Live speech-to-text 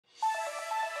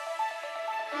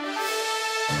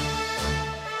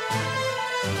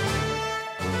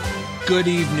Good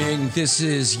evening. This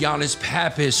is Yannis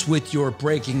Pappas with your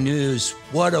breaking news.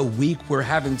 What a week we're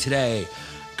having today.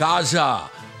 Gaza,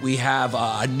 we have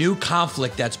a new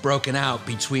conflict that's broken out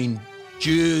between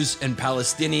Jews and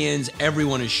Palestinians.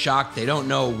 Everyone is shocked. They don't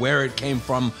know where it came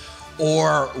from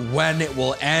or when it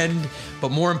will end.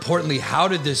 But more importantly, how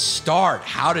did this start?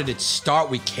 How did it start?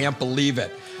 We can't believe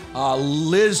it.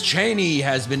 Liz Cheney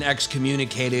has been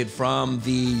excommunicated from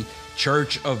the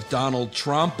Church of Donald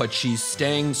Trump, but she's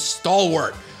staying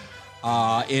stalwart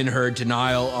in her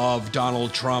denial of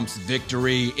Donald Trump's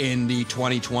victory in the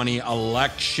 2020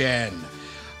 election.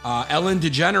 Ellen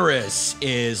DeGeneres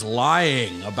is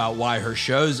lying about why her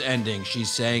show's ending.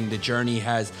 She's saying the journey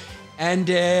has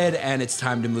ended and it's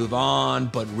time to move on,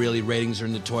 but really ratings are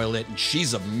in the toilet, and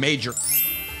she's a major...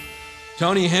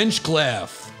 Tony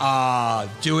Hinchcliffe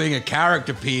doing a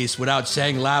character piece without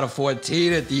saying Ladder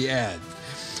 14 at the end.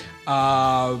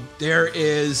 There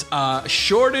is a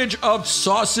shortage of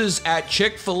sauces at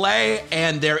Chick-fil-A,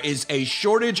 and there is a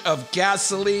shortage of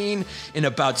gasoline in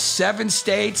about 7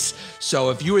 states.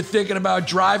 So if you were thinking about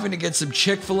driving to get some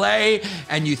Chick-fil-A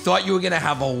and you thought you were going to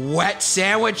have a wet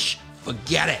sandwich,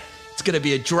 forget it. It's going to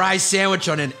be a dry sandwich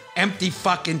on an empty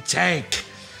fucking tank.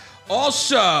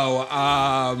 Also,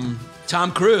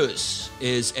 Tom Cruise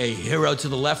is a hero to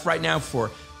the left right now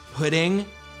for putting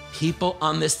people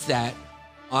on the set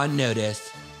on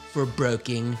notice for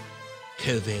breaking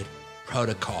COVID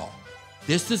protocol.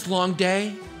 This is Long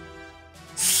Day.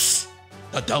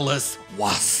 The dullest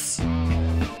was.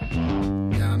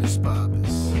 Yannis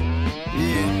Pappas.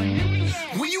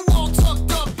 Yeah. When you all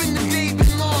tucked up in the day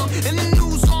long, and the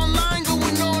news online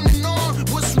going on and on,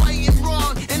 what's right and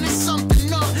wrong, and there's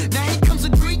something up. Now here comes a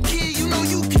great kid you know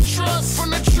you can trust.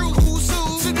 From the true who's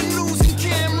who to the news and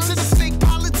cameras, to the fake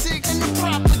politics and the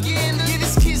propaganda. Yeah,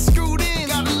 this kid's screwed in.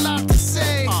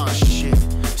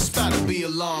 Be a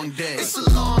long day. It's a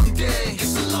long day.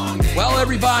 It's a long day. Well,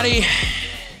 everybody,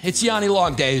 it's Yanni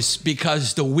Long Days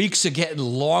because the weeks are getting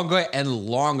longer and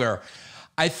longer.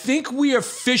 I think we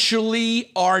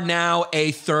officially are now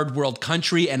a third world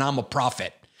country, and I'm a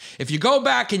prophet. If you go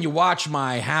back and you watch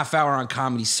my half hour on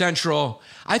Comedy Central,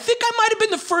 I think I might have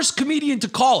been the first comedian to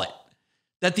call it,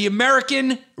 that the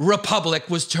American Republic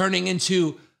was turning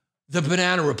into the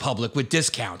Banana Republic with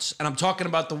discounts. And I'm talking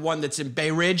about the one that's in Bay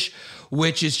Ridge,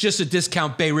 which is just a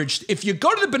discount Bay Ridge. If you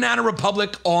go to the Banana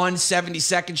Republic on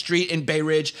 72nd Street in Bay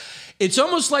Ridge, it's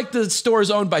almost like the store is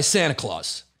owned by Santa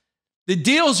Claus. The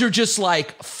deals are just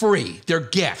like free. They're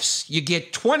gifts. You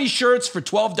get 20 shirts for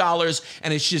 $12,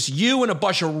 and it's just you and a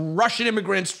bunch of Russian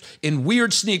immigrants in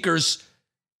weird sneakers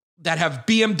that have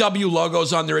BMW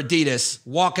logos on their Adidas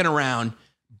walking around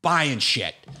buying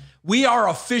shit. We are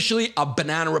officially a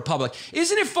banana republic.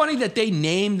 Isn't it funny that they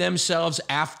named themselves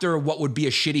after what would be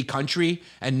a shitty country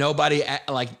and nobody,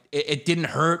 like, it didn't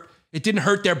hurt? It didn't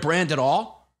hurt their brand at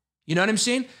all? You know what I'm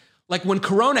saying? Like when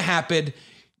Corona happened,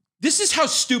 this is how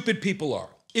stupid people are.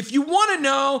 If you want to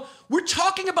know, we're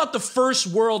talking about the first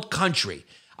world country,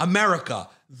 America,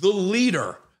 the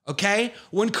leader, okay?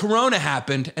 When Corona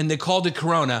happened and they called it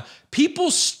Corona,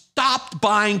 people stopped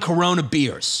buying Corona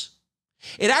beers.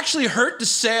 It actually hurt the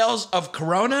sales of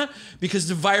Corona because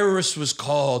the virus was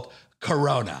called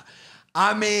Corona.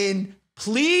 I mean,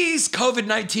 please,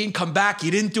 COVID-19, come back.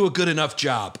 You didn't do a good enough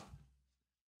job.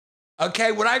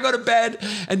 Okay, when I go to bed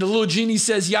and the little genie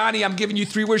says, Yanni, I'm giving you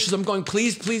 3 wishes, I'm going,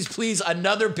 please, please, please,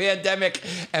 another pandemic.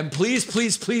 And please,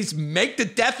 please, please make the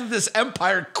death of this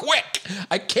empire quick.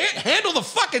 I can't handle the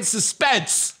fucking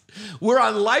suspense. We're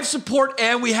on life support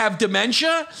and we have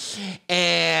dementia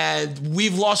and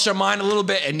we've lost our mind a little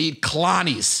bit and need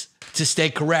Klonnies to stay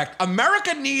correct.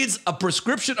 America needs a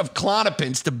prescription of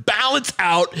Klonopins to balance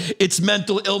out its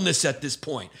mental illness at this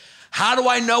point. How do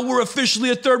I know we're officially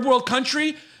a third world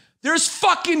country? There's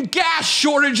fucking gas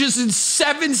shortages in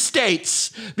 7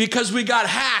 states because we got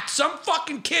hacked. Some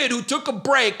fucking kid who took a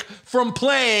break from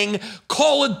playing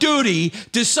Call of Duty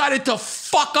decided to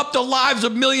fuck up the lives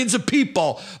of millions of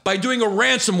people by doing a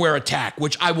ransomware attack,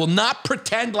 which I will not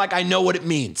pretend like I know what it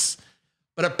means.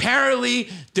 But apparently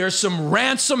there's some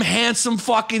handsome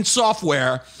fucking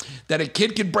software that a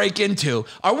kid could break into.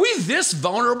 Are we this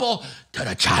vulnerable to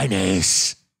the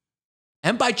Chinese?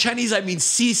 And by Chinese, I mean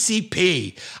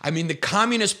CCP. I mean the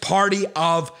Communist Party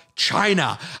of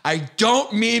China. I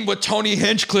don't mean what Tony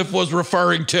Hinchcliffe was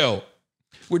referring to,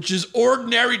 which is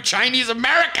ordinary Chinese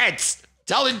Americans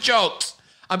telling jokes.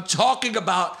 I'm talking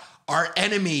about our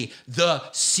enemy, the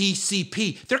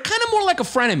CCP. They're kind of more like a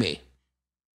frenemy.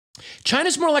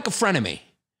 China's more like a frenemy.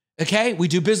 Okay, we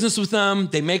do business with them.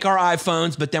 They make our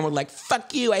iPhones, but then we're like,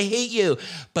 fuck you, I hate you.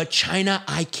 But China,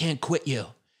 I can't quit you.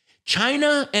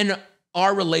 China and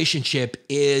our relationship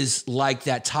is like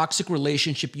that toxic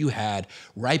relationship you had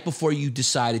right before you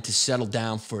decided to settle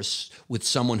down with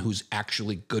someone who's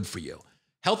actually good for you.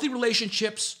 Healthy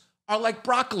relationships are like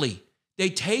broccoli. They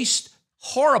taste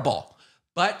horrible,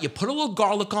 but you put a little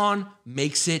garlic on,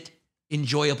 makes it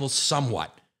enjoyable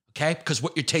somewhat, okay? Because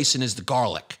what you're tasting is the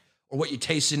garlic, or what you're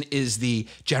tasting is the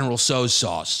General Tso's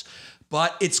sauce,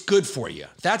 but it's good for you.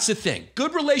 That's the thing.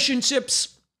 Good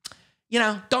relationships, you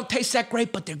know, don't taste that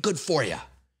great, but they're good for you.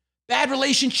 Bad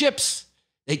relationships,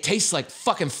 they taste like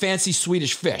fucking fancy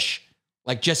Swedish fish,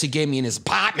 like Jesse gave me in his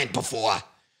apartment before.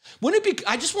 Wouldn't it be,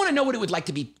 I just want to know what it would like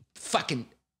to be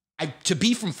to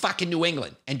be from fucking New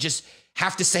England and just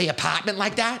have to say apartment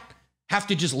like that? Have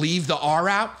to just leave the R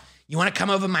out? You want to come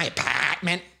over my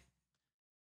apartment?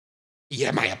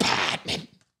 Yeah, my apartment.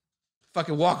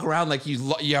 Fucking walk around like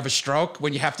you have a stroke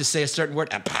when you have to say a certain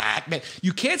word, apartment.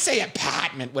 You can't say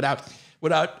apartment without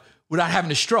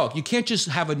having a stroke. You can't just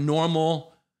have a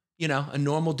normal, you know, a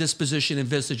normal disposition and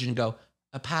visage and go,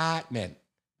 apartment.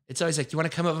 It's always like, you want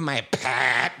to come over my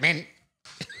apartment?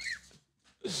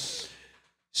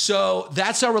 So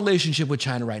that's our relationship with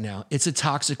China right now. It's a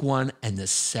toxic one, and the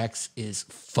sex is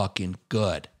fucking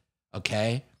good,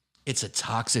 okay? It's a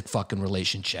toxic fucking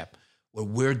relationship where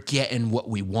we're getting what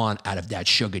we want out of that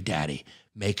sugar daddy,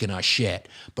 making our shit.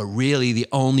 But really, the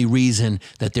only reason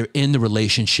that they're in the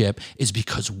relationship is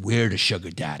because we're the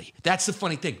sugar daddy. That's the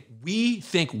funny thing. We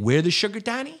think we're the sugar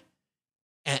daddy,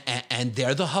 and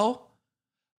they're the hoe.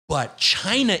 But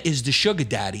China is the sugar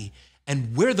daddy,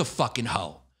 and we're the fucking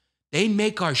hoe. They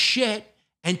make our shit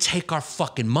and take our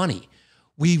fucking money.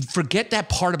 We forget that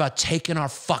part about taking our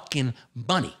fucking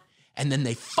money. And then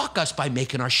they fuck us by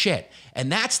making our shit. And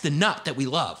that's the nut that we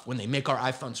love when they make our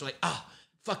iPhones. We're like, oh,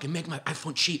 fucking make my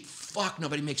iPhone cheap. Fuck,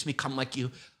 nobody makes me come like you.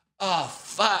 Oh,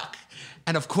 fuck.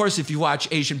 And of course, if you watch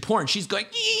Asian porn, she's going,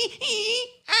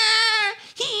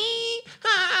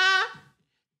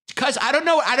 because I don't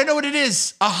know what it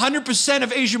is. 100%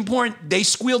 of Asian porn, they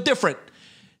squeal different.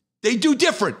 They do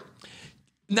different.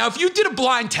 Now, if you did a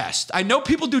blind test, I know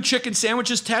people do chicken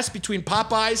sandwiches tests between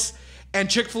Popeyes and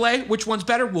Chick-fil-A. Which one's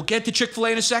better? We'll get to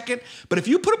Chick-fil-A in a second. But if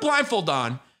you put a blindfold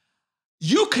on,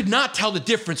 you could not tell the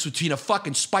difference between a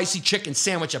fucking spicy chicken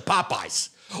sandwich at Popeyes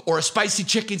or a spicy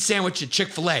chicken sandwich at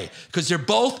Chick-fil-A, because they're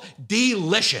both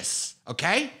delicious,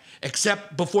 okay?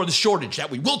 Except before the shortage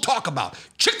that we will talk about.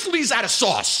 Chick-fil-A's out of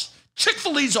sauce.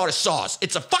 Chick-fil-A's out of sauce.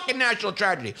 It's a fucking national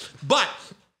tragedy. But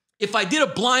if I did a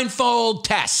blindfold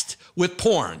test with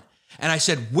porn, and I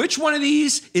said, which one of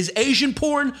these is Asian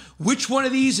porn? Which one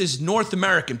of these is North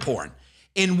American porn?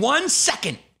 In 1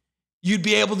 second, you'd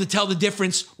be able to tell the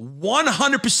difference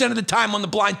 100% of the time on the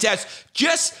blind test,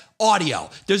 just audio.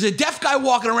 There's a deaf guy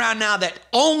walking around now that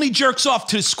only jerks off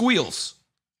to the squeals.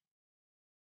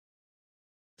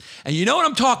 And you know what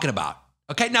I'm talking about,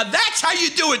 okay? Now that's how you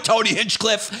do it, Tony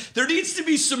Hinchcliffe. There needs to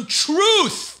be some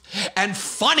truth and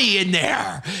funny in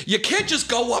there. You can't just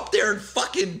go up there and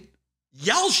fucking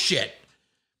yell shit.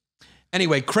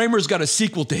 Anyway, Kramer's got a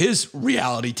sequel to his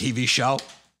reality TV show.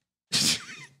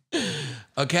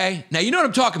 Okay? Now, you know what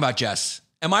I'm talking about, Jess.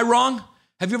 Am I wrong?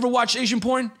 Have you ever watched Asian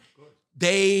porn?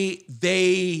 They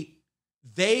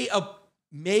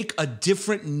make a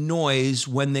different noise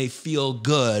when they feel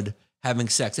good having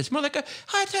sex. It's more like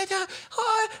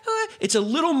it's a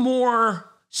little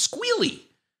more squealy.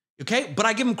 Okay, but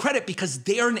I give them credit because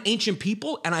they are an ancient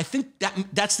people, and I think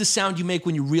that's the sound you make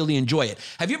when you really enjoy it.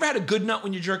 Have you ever had a good nut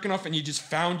when you're jerking off and you just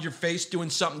found your face doing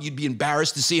something you'd be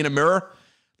embarrassed to see in a mirror?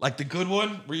 Like the good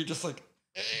one, where you're just like,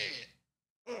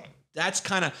 that's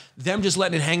kind of them just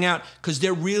letting it hang out because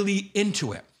they're really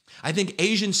into it. I think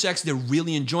Asian sex, they're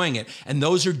really enjoying it, and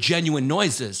those are genuine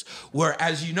noises,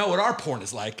 whereas you know what our porn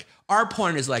is like. Our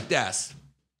porn is like this.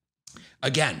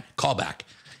 Again, callback.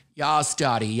 Yas,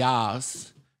 daddy, yas.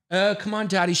 Come on,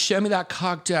 daddy, show me that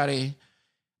cock, daddy.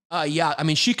 Yeah, I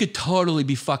mean, she could totally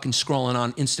be fucking scrolling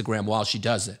on Instagram while she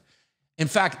does it. In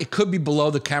fact, it could be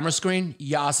below the camera screen.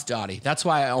 Yas, daddy. That's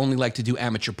why I only like to do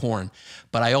amateur porn.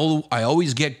 But I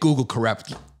always get Google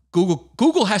correct.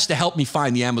 Google has to help me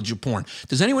find the amateur porn.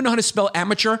 Does anyone know how to spell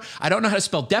amateur? I don't know how to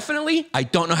spell definitely. I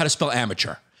don't know how to spell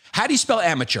amateur. How do you spell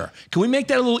amateur? Can we make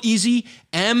that a little easy?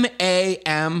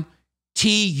 M-A-M-T-U-R.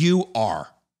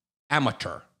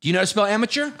 Amateur. Do you know how to spell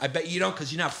amateur? I bet you don't,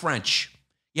 because you're not French.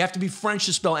 You have to be French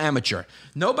to spell amateur.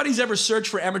 Nobody's ever searched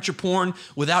for amateur porn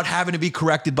without having to be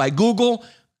corrected by Google.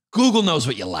 Google knows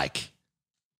what you like.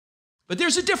 But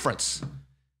there's a difference.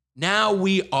 Now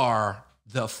we are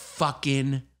the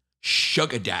fucking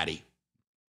sugar daddy.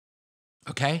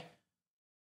 okay?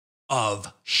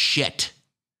 Of shit.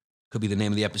 Could be the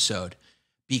name of the episode.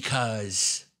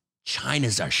 Because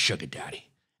China's our sugar daddy.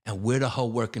 And we're the hoe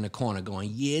working the corner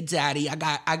going, yeah, daddy, I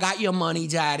got your money,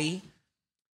 daddy.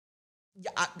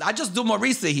 I just do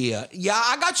Maurica here. Yeah,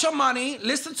 I got your money.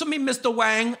 Listen to me, Mr.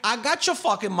 Wang. I got your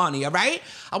fucking money, all right?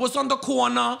 I was on the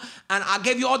corner, and I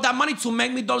gave you all that money to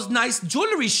make me those nice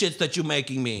jewelry shits that you're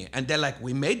making me. And they're like,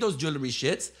 we made those jewelry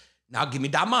shits. Now give me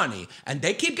that money. And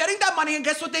they keep getting that money, and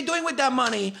guess what they're doing with that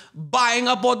money? Buying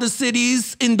up all the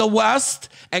cities in the West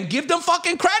and give them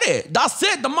fucking credit. That's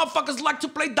it. The motherfuckers like to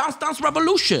play Dance Dance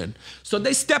Revolution. So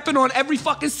they stepping on every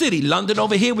fucking city. London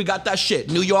over here, we got that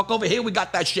shit. New York over here, we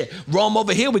got that shit. Rome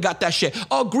over here, we got that shit.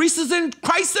 Oh, Greece is in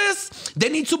crisis. They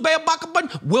need to pay a buck.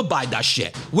 We'll buy that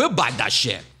shit. We'll buy that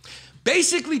shit.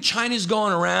 Basically, China's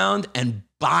going around and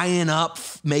buying up,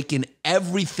 making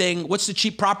everything. What's the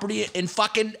cheap property in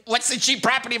fucking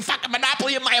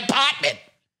Monopoly in my apartment?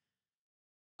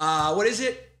 What is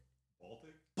it?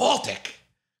 Baltic.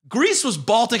 Greece was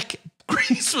Baltic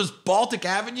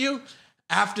Avenue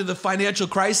after the financial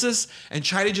crisis, and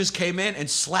China just came in and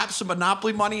slapped some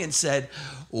Monopoly money and said,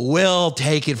 we'll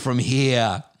take it from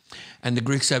here. And the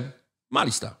Greeks said,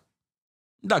 Marista,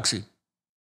 Daxi,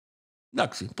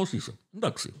 position,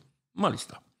 Daxi,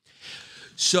 Marista.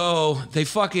 So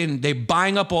they're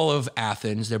buying up all of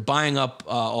Athens. They're buying up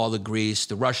all of Greece.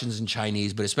 The Russians and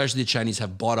Chinese, but especially the Chinese,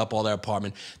 have bought up all their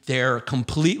apartment. They're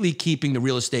completely keeping the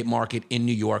real estate market in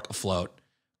New York afloat.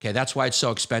 Okay, that's why it's so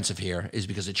expensive here, is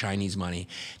because of Chinese money.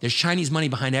 There's Chinese money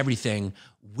behind everything.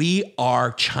 We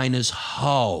are China's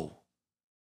hoe.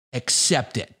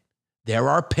 Accept it. They're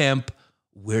our pimp.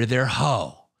 We're their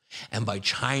hoe. And by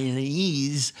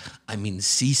Chinese, I mean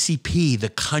CCP, the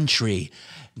country,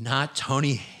 not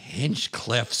Tony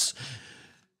Hinchcliffe's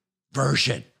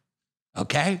version,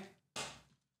 okay?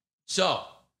 So,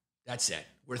 that's it.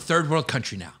 We're a third world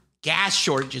country now. Gas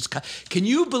shortages. Can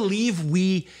you believe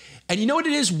and you know what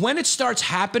it is? When it starts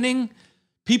happening,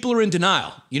 people are in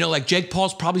denial. You know, like Jake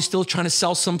Paul's probably still trying to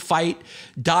sell some fight.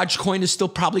 Dogecoin is still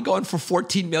probably going for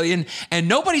 14 million. And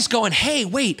nobody's going, hey,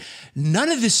 wait, none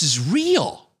of this is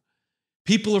real.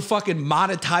 People are fucking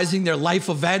monetizing their life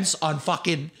events on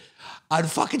fucking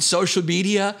social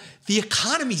media. The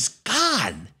economy's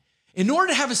gone. In order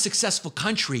to have a successful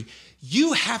country,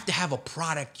 you have to have a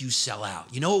product you sell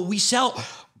out. You know what we sell?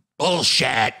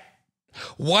 Bullshit.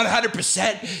 100%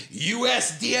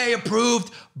 USDA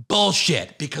approved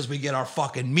bullshit, because we get our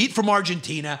fucking meat from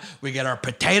Argentina. We get our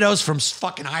potatoes from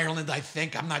fucking Ireland, I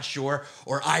think. I'm not sure.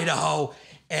 Or Idaho.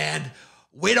 And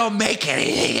we don't make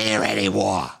anything here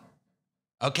anymore.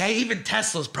 Okay, even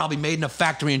Tesla's probably made in a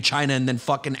factory in China, and then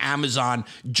fucking Amazon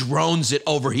drones it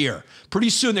over here.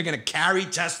 Pretty soon they're gonna carry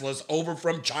Teslas over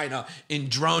from China in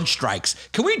drone strikes.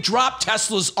 Can we drop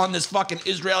Teslas on this fucking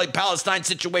Israel Palestine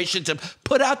situation to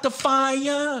put out the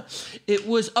fire? It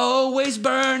was always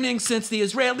burning since the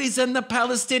Israelis and the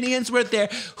Palestinians were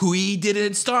there. We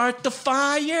didn't start the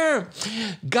fire.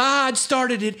 God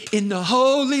started it in the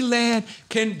Holy Land.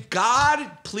 Can God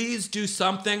please do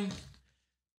something?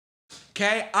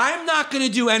 Okay, I'm not going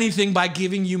to do anything by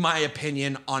giving you my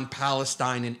opinion on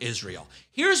Palestine and Israel.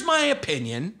 Here's my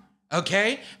opinion,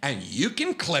 okay? And you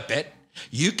can clip it.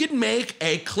 You can make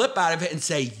a clip out of it and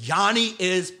say, Yanni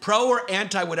is pro or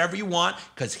anti, whatever you want,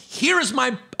 because here is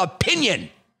my opinion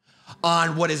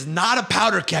on what is not a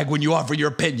powder keg when you offer your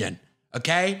opinion,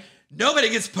 okay? Nobody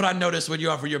gets put on notice when you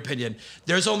offer your opinion.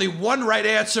 There's only one right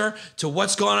answer to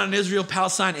what's going on in Israel,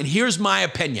 Palestine, and here's my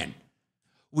opinion.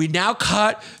 We now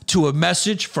cut to a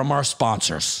message from our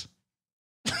sponsors.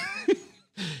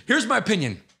 Here's my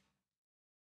opinion.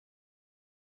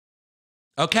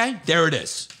 Okay, there it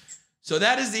is. So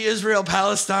that is the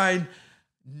Israel-Palestine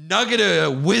nugget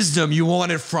of wisdom you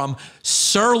wanted from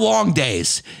Sir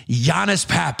LongDays, Yannis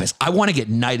Pappas. I want to get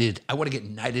knighted. I want to get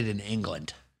knighted in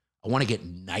England. I want to get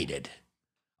knighted.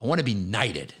 I want to be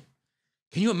knighted.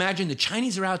 Can you imagine the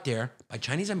Chinese are out there? By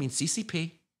Chinese, I mean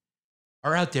CCP.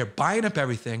 Are out there buying up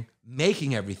everything,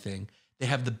 making everything. They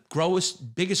have the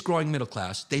biggest growing middle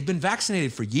class. They've been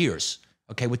vaccinated for years,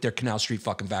 okay, with their Canal Street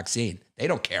fucking vaccine. They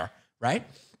don't care, right?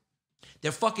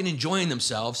 They're fucking enjoying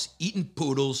themselves, eating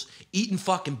poodles, eating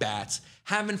fucking bats,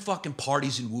 having fucking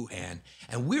parties in Wuhan.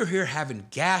 And we're here having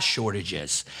gas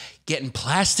shortages, getting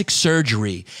plastic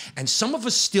surgery, and some of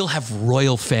us still have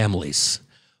royal families.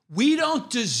 We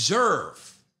don't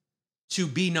deserve to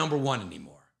be number one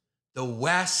anymore. The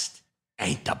West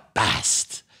ain't the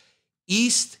best.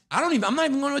 East, I'm not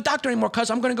even going to a doctor anymore, because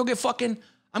I'm going to go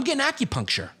I'm getting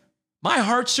acupuncture. My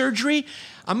heart surgery,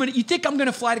 you think I'm going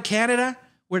to fly to Canada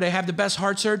where they have the best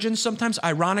heart surgeons sometimes,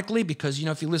 ironically, because, you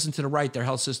know, if you listen to the right, their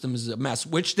health system is a mess,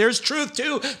 which there's truth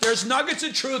to. There's nuggets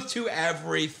of truth to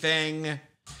everything.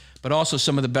 But also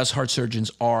some of the best heart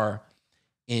surgeons are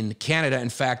in Canada. In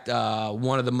fact,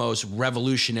 one of the most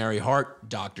revolutionary heart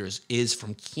doctors is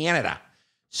from Canada.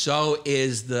 So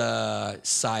is the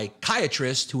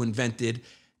psychiatrist who invented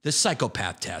the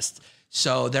psychopath test.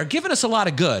 So they're giving us a lot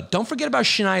of good. Don't forget about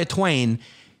Shania Twain.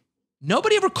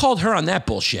 Nobody ever called her on that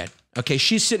bullshit. Okay,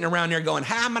 she's sitting around there going,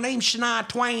 hi, my name's Shania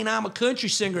Twain. I'm a country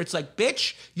singer. It's like,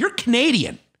 bitch, you're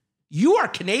Canadian. You are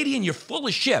Canadian. You're full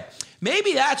of shit.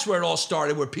 Maybe that's where it all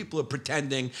started, where people are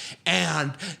pretending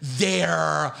and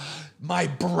they're my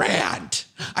brand.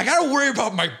 I got to worry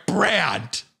about my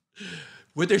brand.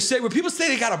 When people say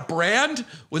they got a brand,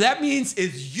 what that means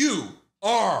is you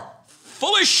are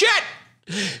full of shit.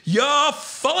 You're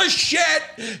full of shit.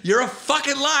 You're a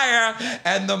fucking liar.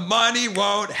 And the money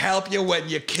won't help you when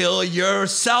you kill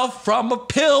yourself from a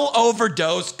pill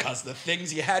overdose, because the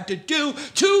things you had to do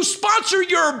to sponsor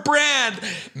your brand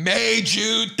made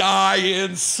you die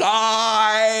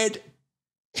inside.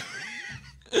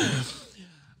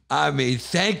 I mean,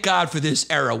 thank God for this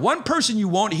era. One person you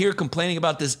won't hear complaining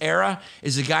about this era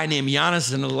is a guy named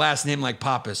Yannis and a last name like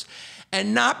Pappas.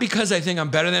 And not because I think I'm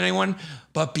better than anyone,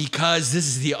 but because this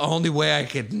is the only way I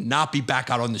could not be back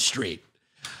out on the street.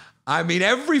 I mean,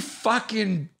 every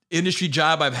fucking industry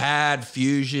job I've had,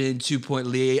 Fusion, 2 Point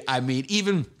Lee, I mean,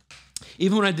 even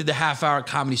when I did the half hour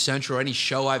Comedy Central or any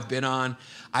show I've been on,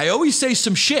 I always say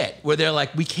some shit where they're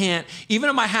like, we can't, even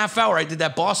in my half hour, I did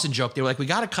that Boston joke. They were like, we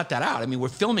got to cut that out. I mean, we're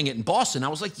filming it in Boston. I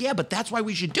was like, yeah, but that's why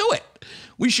we should do it.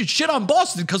 We should shit on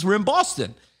Boston because we're in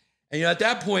Boston. And, you know, at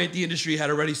that point, the industry had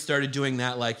already started doing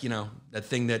that, like, you know, that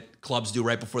thing that clubs do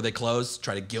right before they close,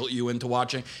 try to guilt you into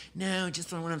watching. No, just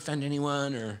don't want to offend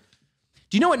anyone. Or,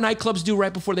 do you know what nightclubs do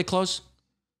right before they close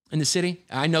in the city?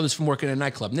 I know this from working at a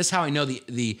nightclub. And this is how I know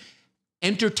the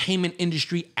entertainment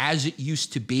industry as it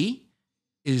used to be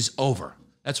is over.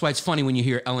 That's why it's funny when you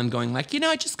hear Ellen going like, you know,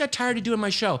 I just got tired of doing my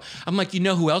show. I'm like, you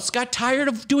know who else got tired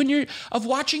of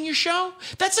watching your show?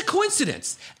 That's a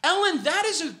coincidence. Ellen, that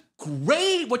is a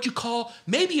great, what you call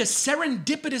maybe a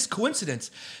serendipitous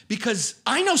coincidence, because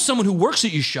I know someone who works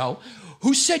at your show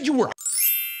who said you were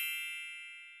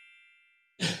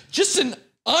just an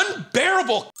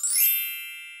unbearable,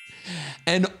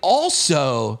 and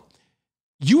also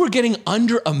you were getting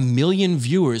under 1 million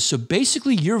viewers. So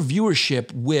basically your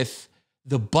viewership with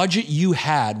the budget you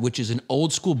had, which is an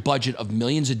old school budget of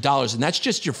millions of dollars, and that's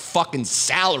just your fucking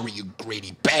salary, you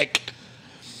greedy bank,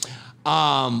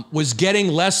 was getting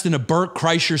less than a Bert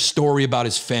Kreischer story about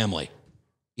his family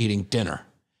eating dinner.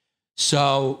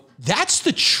 So that's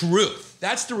the truth.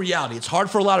 That's the reality. It's hard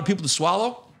for a lot of people to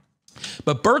swallow.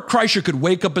 But Bert Kreischer could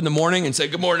wake up in the morning and say,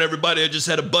 good morning, everybody. I just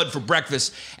had a bud for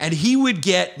breakfast. And he would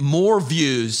get more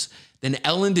views than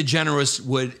Ellen DeGeneres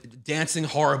would dancing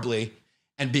horribly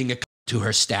and being a to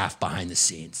her staff behind the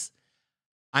scenes.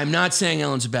 I'm not saying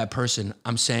Ellen's a bad person.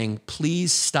 I'm saying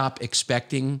please stop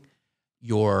expecting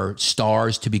your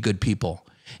stars to be good people.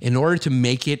 In order to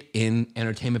make it in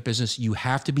entertainment business, you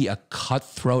have to be a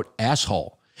cutthroat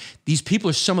asshole. These people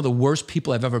are some of the worst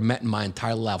people I've ever met in my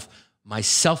entire life,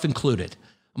 myself included.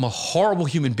 I'm a horrible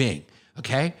human being,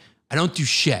 okay? I don't do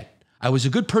shit. I was a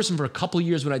good person for a couple of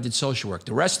years when I did social work.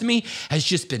 The rest of me has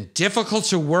just been difficult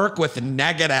to work with and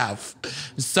negative.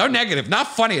 So negative, not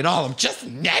funny at all. I'm just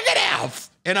negative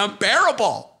and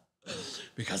unbearable.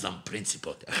 Because I'm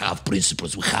principled. I have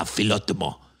principles. We have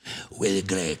philotimo. We're the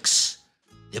Greeks.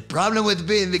 The problem with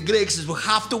being the Greeks is we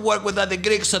have to work with other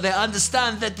Greeks so they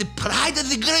understand that the pride of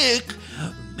the Greek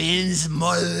means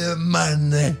more than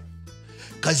money.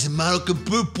 Because Moroccan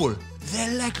people,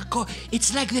 they're like,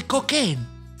 it's like the cocaine.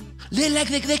 They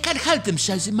can't help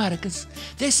themselves, the Americans.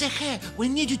 They say, hey, we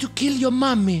need you to kill your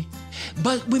mommy,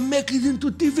 but we make it into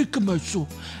TV commercial.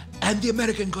 And the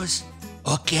American goes,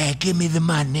 okay, give me the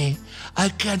money. I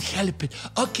can't help it.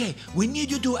 Okay, we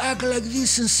need you to act like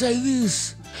this and say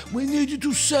this. We need you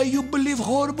to say you believe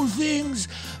horrible things,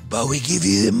 but we give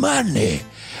you the money.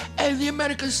 And the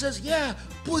American says, yeah,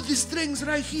 put the strings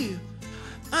right here.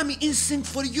 I'm in sync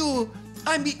for you.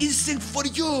 I'm in sync for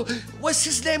you. What's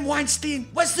his name, Weinstein?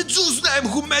 What's the Jew's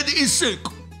name who made the in sync?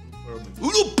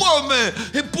 Palmer.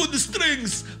 He put the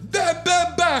strings. Bam,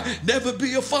 bam, bam. Never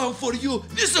be a fan for you.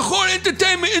 This is a whole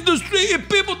entertainment industry and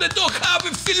people that don't have a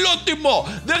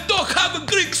philotimo. They don't have a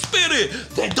Greek spirit.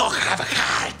 They don't have a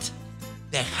heart.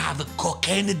 They have a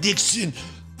cocaine addiction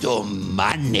to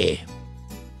money.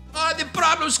 All the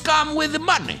problems come with the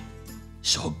money.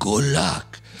 So good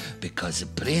luck, because the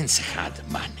prince had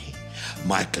money.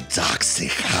 Michael Jackson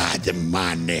had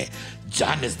money.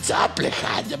 Janis Joplin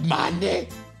had the money.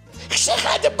 She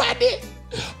had the money.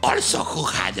 Also, who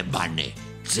had the money?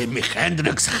 Jimi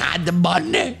Hendrix had the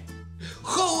money.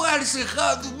 Who else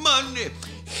had the money?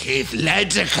 Heath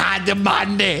Ledger had the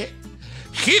money.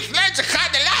 Heath Ledger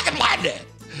had a lot of money.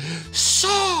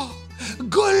 So,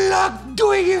 good luck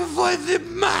doing it for the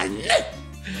money.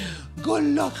 Good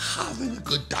luck having a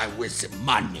good time with the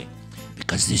money.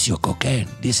 Because this is your cocaine.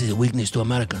 This is a weakness to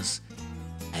Americans.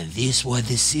 And this is what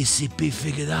the CCP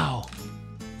figured out.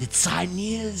 The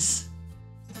Chinese.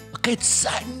 Okay,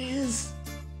 Chinese.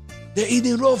 They're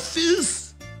eating raw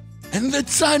fish. And the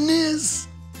Chinese.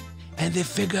 And they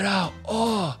figured out,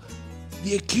 oh,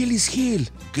 the Achilles heel.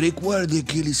 Greek word, the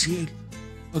Achilles heel.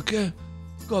 Okay?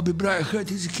 Kobe Bryant hurt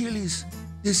his Achilles.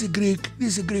 This is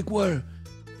a Greek word.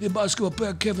 The basketball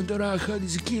player Kevin Durant hurt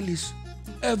his Achilles.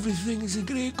 Everything is a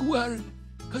Greek word.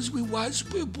 Because we white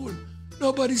people,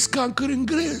 nobody's conquering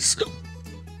Greece.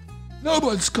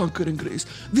 Nobody's conquering Greece.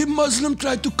 The Muslim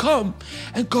tried to come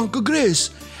and conquer Greece.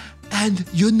 And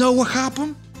you know what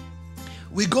happened?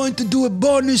 We're going to do a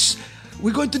bonus.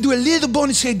 We're going to do a little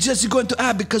bonus here, just going to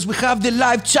add, because we have the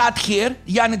live chat here.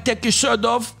 Yanni, take your shirt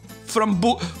off from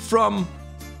Blue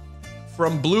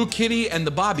Kitty and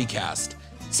the Bobby Cast.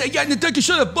 Say, Yanni, take your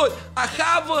shirt off, but I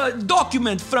have a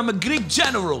document from a Greek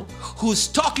general who's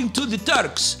talking to the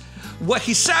Turks. What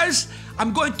he says,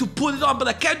 I'm going to put it on, but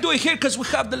I can't do it here because we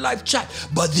have the live chat.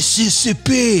 But the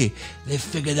CCP, they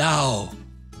figured out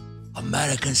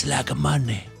Americans lack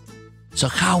money. So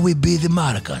how we beat the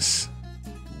Americans?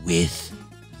 With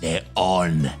their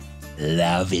own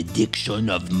love addiction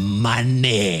of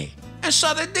money. And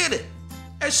so they did it.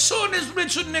 As soon as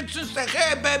Richard Nixon said,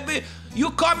 hey, baby, you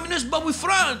communist, but with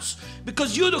France,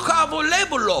 because you don't have all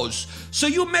labor laws. So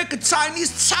you make a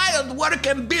Chinese child work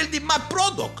and building my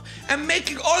product and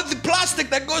making all the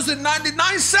plastic that goes in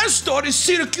 99-cent store in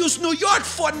Syracuse, New York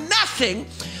for nothing.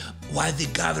 While the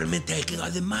government taking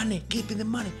all the money, keeping the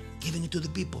money, giving it to the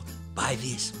people. Buy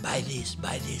this, buy this,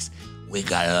 buy this. We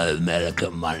got all the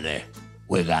American money.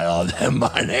 We got all the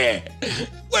money.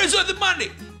 Where's all the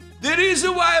money? The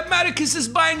reason why Americans is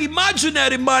buying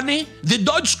imaginary money, the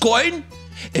Dogecoin,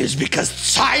 is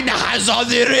because China has all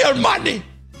the real money.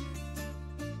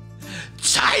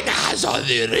 China has all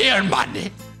the real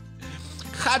money.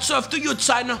 Hats off to you,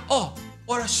 China. Oh,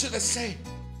 or should I say,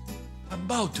 I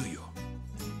bow to you.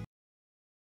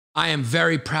 I am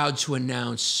very proud to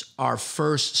announce our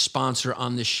first sponsor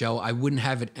on this show. I wouldn't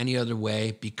have it any other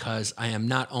way because I am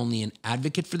not only an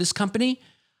advocate for this company,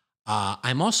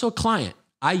 I'm also a client.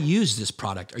 I use this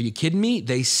product. Are you kidding me?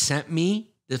 They sent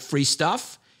me the free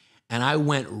stuff and I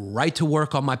went right to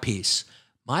work on my piece.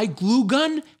 My glue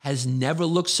gun has never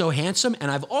looked so handsome, and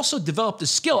I've also developed a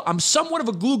skill. I'm somewhat of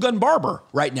a glue gun barber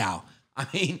right now. I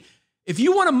mean, if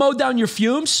you want to mow down your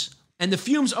fumes, and the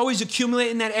fumes always accumulate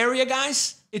in that area,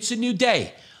 guys, it's a new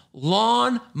day.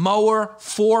 Lawn Mower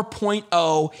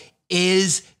 4.0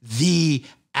 is the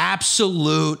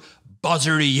absolute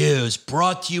buzzer to use.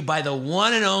 Brought to you by the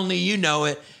one and only, you know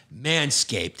it,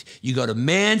 Manscaped. You go to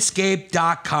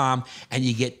manscaped.com and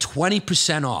you get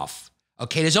 20% off.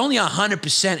 Okay, there's only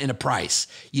 100% in the price.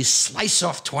 You slice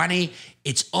off 20,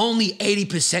 it's only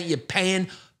 80% you're paying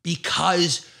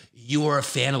because you are a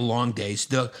fan of LongDays.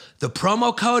 The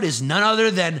promo code is none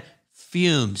other than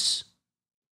FUMES.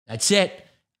 That's it.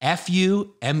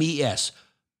 F-U-M-E-S.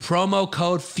 Promo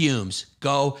code FUMES.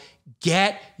 Go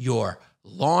get your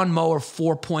Lawnmower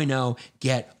 4.0.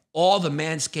 Get all the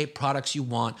Manscaped products you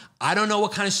want. I don't know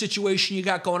what kind of situation you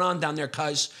got going on down there,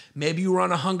 cuz maybe you were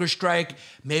on a hunger strike.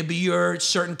 Maybe your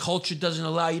certain culture doesn't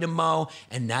allow you to mow,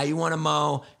 and now you want to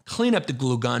mow. Clean up the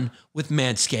glue gun with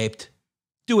Manscaped.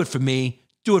 Do it for me.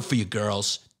 Do it for your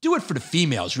girls. Do it for the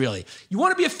females, really. You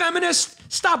want to be a feminist?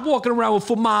 Stop walking around with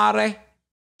fumare.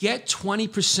 Get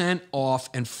 20% off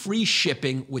and free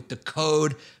shipping with the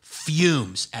code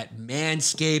FUMES at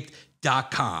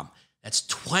manscaped.com. That's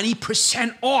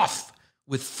 20% off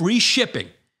with free shipping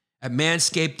at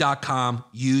manscaped.com.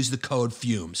 Use the code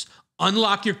FUMES.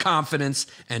 Unlock your confidence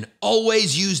and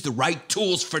always use the right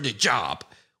tools for the job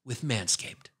with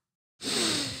Manscaped.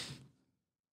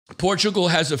 Portugal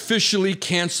has officially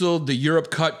canceled the Europe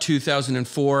Cup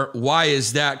 2004. Why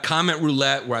is that? Comment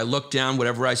roulette, where I look down,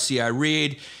 whatever I see, I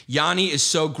read. Yanni is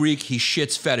so Greek, he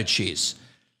shits feta cheese.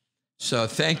 So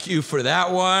thank you for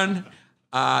that one.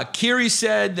 Kiri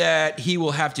said that he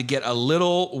will have to get a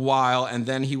little while and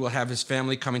then he will have his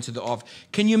family coming to the office.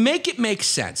 Can you make it make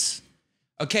sense?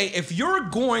 Okay, if you're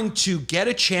going to get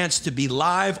a chance to be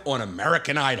live on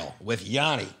American Idol with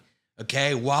Yanni,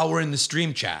 okay, while we're in the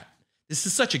stream chat, this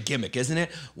is such a gimmick, isn't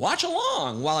it? Watch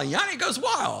along while Yanni goes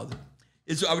wild.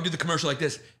 I would do the commercial like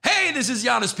this. Hey, this is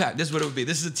Yannis Pappas. This is what it would be.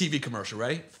 This is a TV commercial,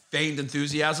 right? Feigned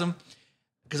enthusiasm.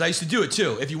 Because I used to do it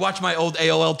too. If you watch my old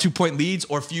AOL 2-point leads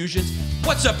or fusions,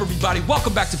 what's up everybody?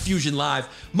 Welcome back to Fusion Live.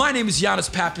 My name is Yannis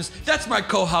Pappas. That's my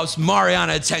co-host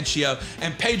Mariana Atencio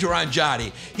and Pedro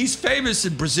Andrade. He's famous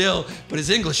in Brazil, but his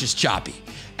English is choppy.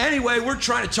 Anyway, we're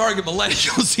trying to target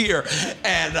millennials here,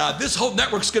 and this whole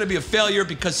network's gonna be a failure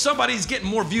because somebody's getting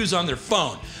more views on their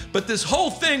phone. But this whole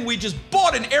thing, we just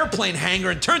bought an airplane hangar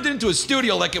and turned it into a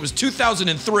studio like it was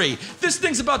 2003. This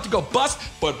thing's about to go bust,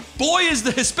 but boy is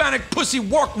the Hispanic pussy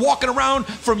walking around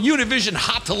from Univision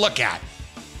hot to look at.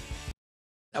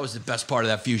 That was the best part of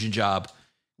that Fusion job.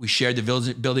 We shared the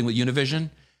building with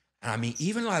Univision. And I mean,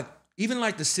 even like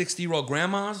the 60-year-old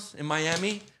grandmas in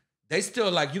Miami, they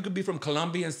still like, you could be from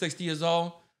Colombia and 60 years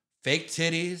old, fake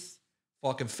titties,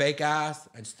 fucking fake ass,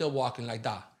 and still walking like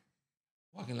that.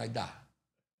 Walking like that.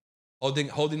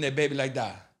 Holding their baby like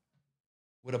that.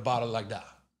 With a bottle like that.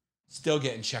 Still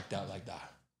getting checked out like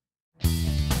that.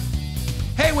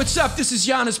 Hey, what's up? This is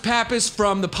Yannis Pappas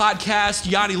from the podcast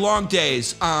Yanni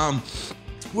LongDays.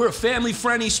 We're a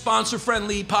family-friendly,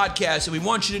 sponsor-friendly podcast, and we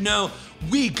want you to know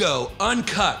we go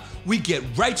uncut. We get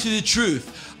right to the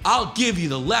truth. I'll give you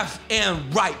the left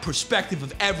and right perspective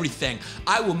of everything.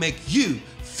 I will make you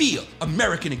feel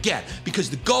American again, because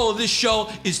the goal of this show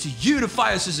is to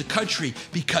unify us as a country,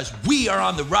 because we are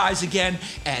on the rise again.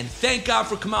 And thank God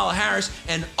for Kamala Harris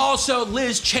and also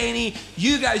Liz Cheney.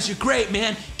 You guys are great,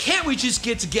 man. Can't we just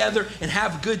get together and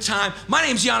have a good time? My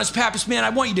name's Yannis Pappas, man. I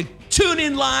want you to tune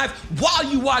in live while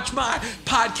you watch my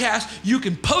podcast. You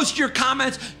can post your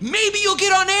comments. Maybe you'll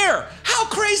get on air. How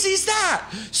crazy is that?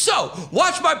 So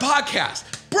watch my podcast,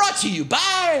 brought to you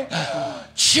by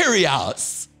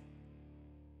Cheerios.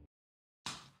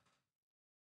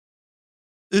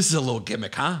 This is a little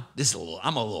gimmick, huh?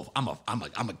 I'm a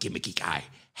gimmicky guy.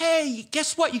 Hey,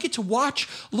 guess what? You get to watch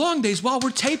LongDays while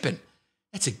we're taping.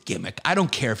 That's a gimmick. I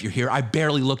don't care if you're here. I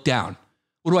barely look down.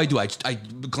 What do? I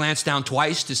glance down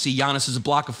twice to see Yannis is a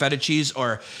block of feta cheese,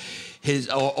 or his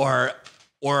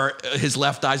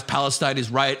left eye is Palestine,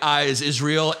 his right eye is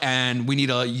Israel, and we need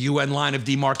a UN line of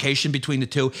demarcation between the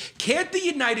two. Can't the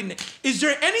is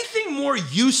there anything more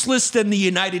useless than the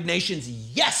United Nations?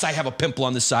 Yes, I have a pimple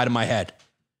on the side of my head.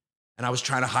 And I was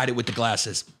trying to hide it with the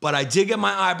glasses. But I did get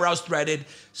my eyebrows threaded,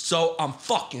 so I'm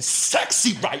fucking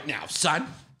sexy right now, son.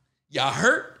 Y'all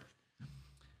hurt?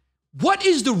 What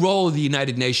is the role of the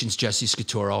United Nations, Jesse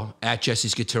Scaturo, at Jesse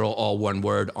Scaturo, all one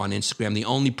word, on Instagram, the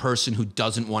only person who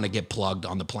doesn't want to get plugged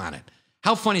on the planet?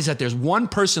 How funny is that? There's one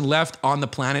person left on the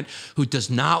planet who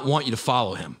does not want you to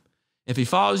follow him. If he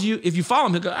follows you, if you follow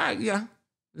him, he'll go, yeah,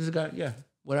 this is a guy, yeah,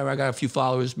 whatever, I got a few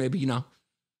followers, maybe, I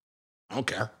don't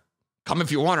care. Come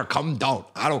if you want or come don't.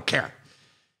 I don't care.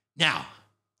 Now,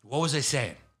 what was I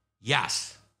saying?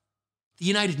 Yes, the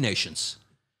United Nations.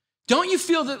 Don't you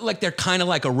feel that like they're kind of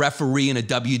like a referee in a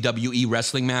WWE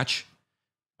wrestling match?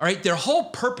 All right, their whole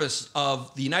purpose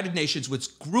of the United Nations,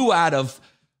 which grew out of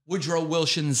Woodrow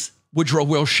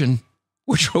Wilson.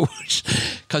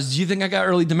 Because do you think I got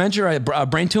early dementia, or a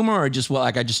brain tumor, or just, well,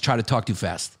 like I just try to talk too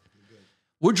fast?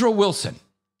 Woodrow Wilson.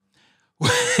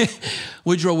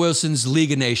 Woodrow Wilson's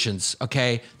League of Nations,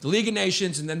 okay? The League of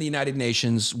Nations and then the United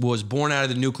Nations was born out of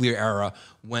the nuclear era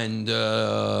when,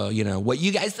 what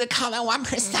you guys call the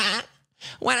 1%.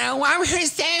 When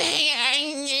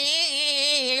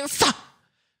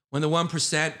the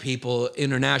 1% people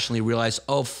internationally realized,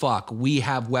 oh, fuck, we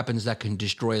have weapons that can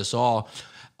destroy us all.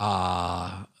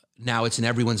 Now it's in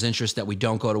everyone's interest that we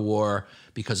don't go to war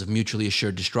because of mutually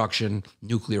assured destruction,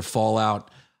 nuclear fallout.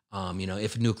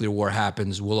 If nuclear war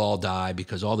happens, we'll all die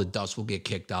because all the dust will get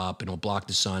kicked up and it'll block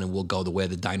the sun and we'll go the way of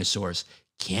the dinosaurs.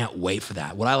 Can't wait for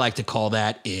that. What I like to call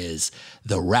that is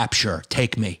the rapture.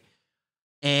 Take me.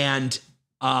 And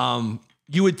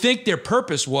you would think their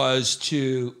purpose was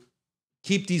to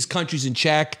keep these countries in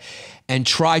check and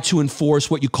try to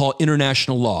enforce what you call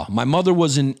international law. My mother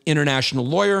was an international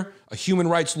lawyer, a human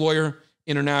rights lawyer,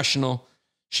 international.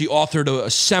 She authored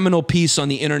a seminal piece on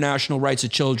the international rights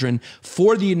of children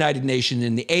for the United Nations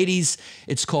in the 80s.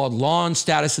 It's called Law and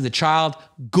Status of the Child.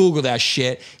 Google that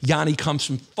shit. Yanni comes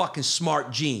from fucking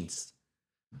smart genes.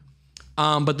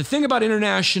 But the thing about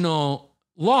international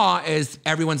law is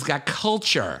everyone's got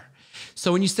culture.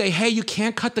 So when you say, hey, you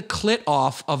can't cut the clit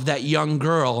off of that young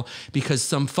girl because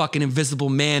some fucking invisible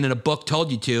man in a book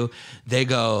told you to, they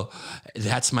go,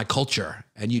 that's my culture.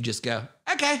 And you just go,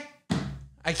 okay.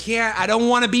 I don't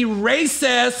want to be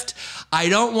racist. I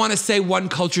don't want to say one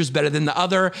culture is better than the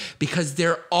other because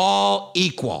they're all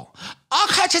equal. All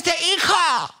cultures are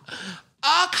equal.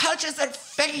 All cultures are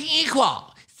fucking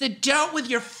equal. So don't with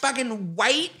your fucking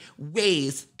white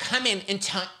ways come in and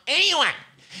tell anyone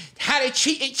how to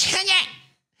treat each other.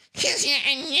 Because you're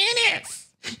a Yannis.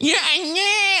 You're a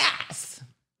Yannis.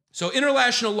 So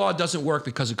international law doesn't work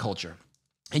because of culture.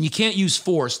 And you can't use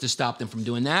force to stop them from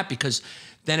doing that, because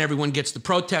then everyone gets the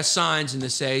protest signs and they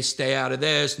say, stay out of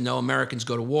this. No Americans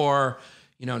go to war.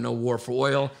 You know, no war for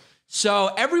oil.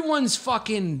 So everyone's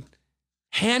fucking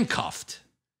handcuffed.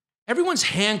 Everyone's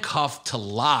handcuffed to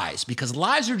lies, because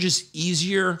lies are just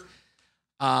easier.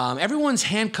 Everyone's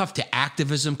handcuffed to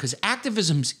activism because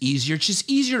activism's easier. It's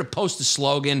just easier to post a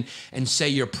slogan and say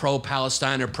you're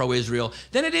pro-Palestine or pro-Israel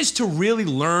than it is to really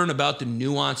learn about the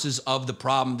nuances of the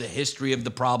problem, the history of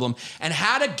the problem, and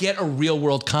how to get a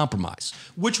real-world compromise,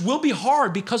 which will be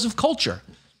hard because of culture.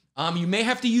 You may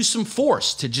have to use some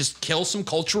force to just kill some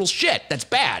cultural shit that's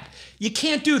bad. You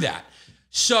can't do that.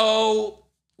 So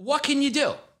what can you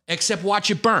do except watch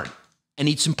it burn and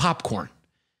eat some popcorn?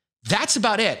 That's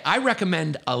about it. I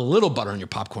recommend a little butter on your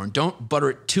popcorn. Don't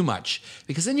butter it too much,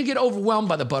 because then you get overwhelmed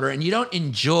by the butter and you don't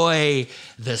enjoy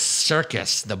the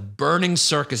circus, the burning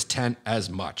circus tent as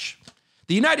much.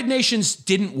 The United Nations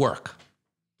didn't work,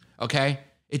 okay?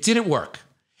 It didn't work.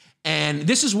 And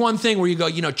this is one thing where you go,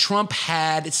 you know, Trump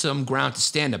had some ground to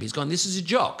stand up. He's going, this is a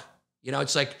joke. You know,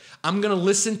 it's like, I'm going to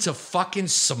listen to fucking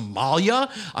Somalia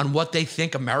on what they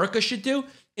think America should do.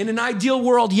 In an ideal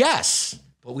world, yes.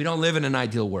 But we don't live in an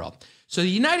ideal world. So the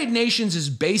United Nations is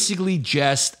basically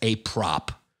just a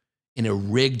prop in a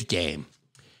rigged game.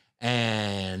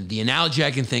 And the analogy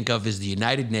I can think of is the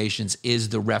United Nations is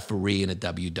the referee in a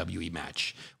WWE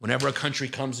match. Whenever a country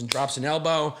comes and drops an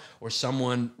elbow, or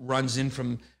someone runs in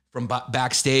from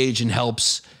backstage and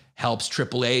helps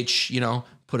Triple H, you know,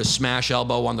 put a smash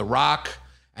elbow on The Rock,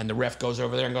 and the ref goes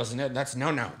over there and goes, that's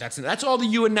no. That's all the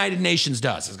United Nations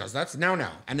does. It goes, that's no.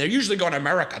 And they're usually going,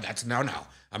 America, that's no.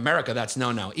 America, that's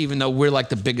no. Even though we're like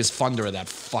the biggest funder of that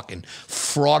fucking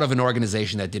fraud of an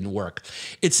organization that didn't work.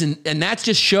 And that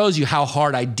just shows you how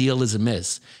hard idealism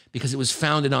is, because it was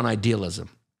founded on idealism.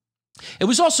 It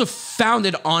was also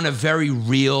founded on a very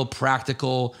real,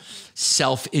 practical,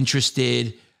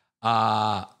 self-interested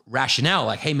rationale,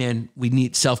 like, hey man, we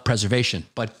need self-preservation.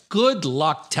 But good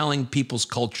luck telling people's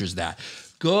cultures that.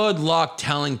 Good luck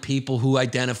telling people who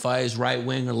identify as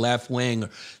right-wing or left-wing or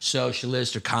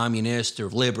socialist or communist or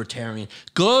libertarian.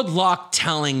 Good luck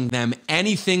telling them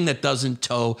anything that doesn't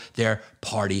toe their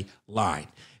party line.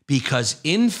 Because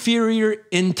inferior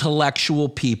intellectual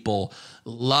people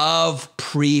love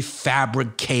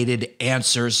prefabricated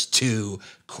answers to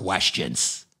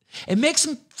questions. It makes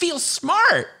them feel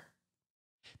smart.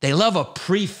 They love a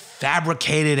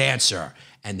prefabricated answer,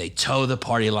 and they toe the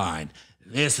party line.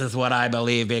 This is what I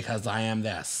believe because I am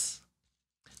this.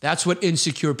 That's what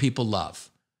insecure people love.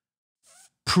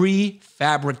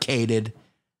 Prefabricated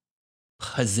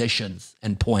positions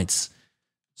and points.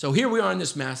 So here we are in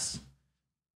this mess,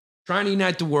 trying to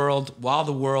unite the world while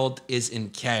the world is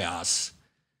in chaos.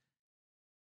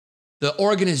 The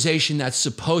organization that's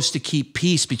supposed to keep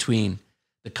peace between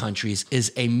the countries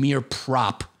is a mere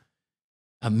prop.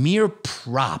 A mere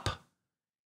prop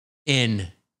in,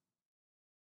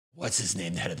 what's his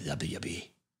name, the head of the WWE?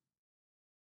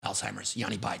 Alzheimer's,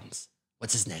 Yanni Biden's.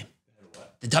 What's his name?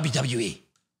 The WWE.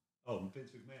 Oh,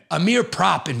 Vince McMahon. A mere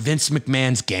prop in Vince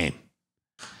McMahon's game.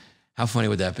 How funny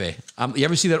would that be? You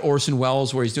ever see that Orson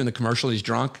Welles where he's doing the commercial, he's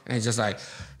drunk, and he's just like,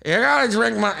 you gotta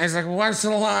drink my, he's like, what's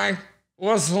the line?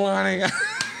 What's the line?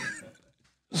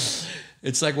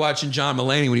 It's like watching John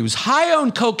Mulaney when he was high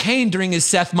on cocaine during his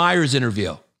Seth Meyers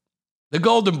interview. The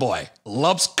golden boy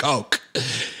loves coke.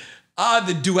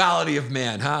 The duality of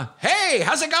man, huh? Hey,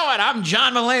 how's it going? I'm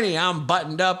John Mulaney. I'm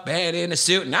buttoned up and in a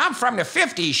suit, and I'm from the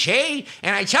 50s, shade.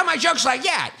 And I tell my jokes like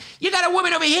that. You got a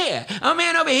woman over here, a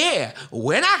man over here.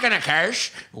 We're not gonna curse.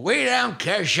 We don't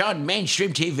curse on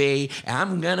mainstream TV.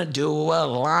 I'm gonna do a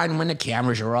line when the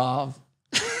cameras are off.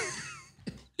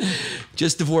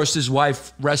 Just divorced his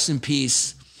wife. Rest in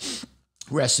peace.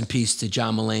 Rest in peace to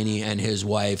John Mulaney and his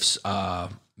wife's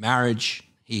marriage.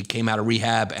 He came out of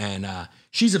rehab, and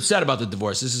she's upset about the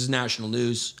divorce. This is national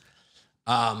news.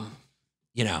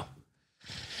 You know,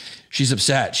 she's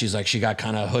upset. She's like, she got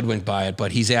kind of hoodwinked by it,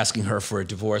 but he's asking her for a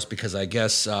divorce because I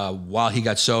guess while he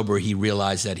got sober, he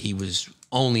realized that he was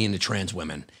only into trans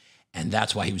women. And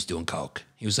that's why he was doing coke.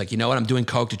 He was like, you know what? I'm doing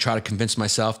coke to try to convince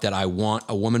myself that I want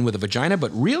a woman with a vagina,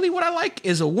 but really what I like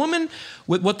is a woman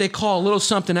with what they call a little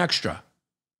something extra.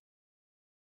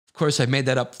 Of course, I made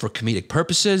that up for comedic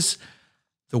purposes.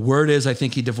 The word is, I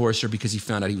think he divorced her because he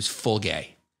found out he was full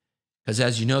gay. Because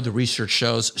as you know, the research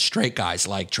shows straight guys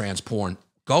like trans porn.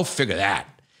 Go figure that.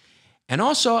 And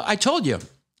also, I told you,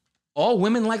 all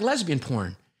women like lesbian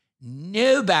porn.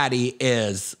 Nobody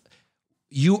is.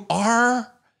 You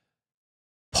are,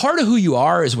 part of who you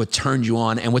are is what turned you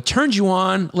on. And what turned you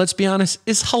on, let's be honest,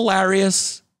 is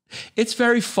hilarious. It's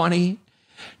very funny.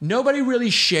 Nobody really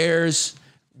shares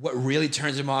what really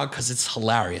turns them on because it's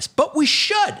hilarious. But we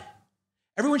should.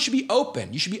 Everyone should be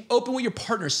open. You should be open with your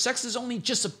partner. Sex is only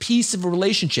just a piece of a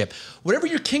relationship. Whatever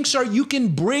your kinks are, you can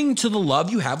bring to the love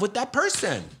you have with that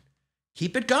person.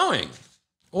 Keep it going.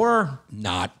 Or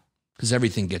not, because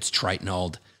everything gets trite and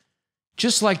old.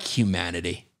 Just like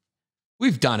humanity.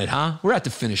 We've done it, huh? We're at the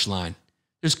finish line.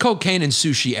 There's cocaine and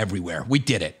sushi everywhere. We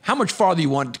did it. How much farther do you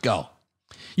want it to go?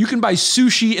 You can buy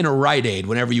sushi in a Rite Aid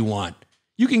whenever you want.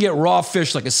 You can get raw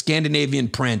fish like a Scandinavian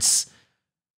prince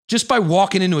just by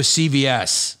walking into a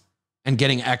CVS and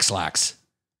getting X-Lax.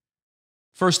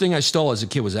 First thing I stole as a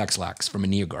kid was X-Lax from a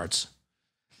Neoguards.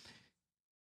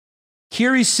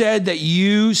 Kiri said that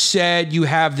you said you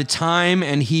have the time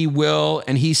and he will,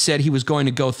 and he said he was going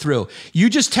to go through. You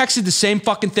just texted the same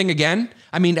fucking thing again?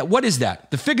 I mean, what is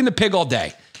that? The fig and the pig all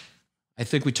day. I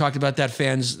think we talked about that.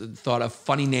 Fans thought a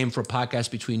funny name for a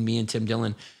podcast between me and Tim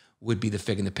Dillon would be the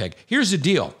fig and the pig. Here's the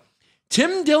deal.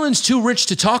 Tim Dillon's too rich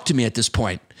to talk to me at this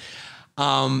point.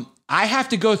 I have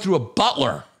to go through a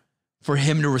butler for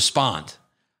him to respond.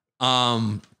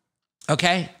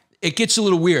 Okay? It gets a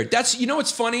little weird. You know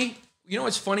what's funny? You know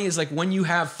what's funny is like when you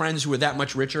have friends who are that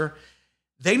much richer,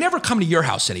 they never come to your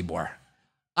house anymore.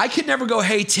 I could never go,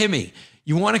 hey, Timmy,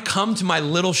 you want to come to my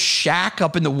little shack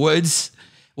up in the woods?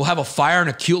 We'll have a fire and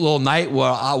a cute little night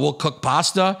where we'll cook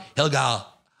pasta. He'll go,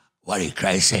 what are you,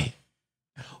 crazy?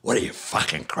 What are you,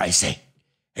 fucking crazy?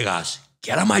 He goes,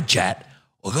 get on my jet.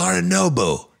 We're going to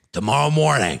Nobu tomorrow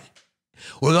morning.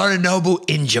 We're going to Nobu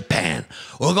in Japan.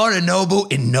 We're going to Nobu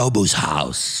in Nobu's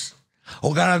house.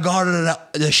 We're going to go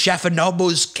to the chef in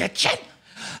Nobu's kitchen.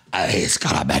 He's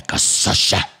going to make us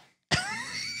sushi.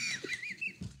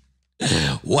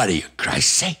 What are you,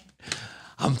 crazy?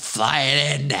 I'm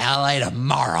flying into LA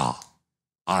tomorrow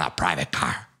on a private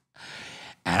car.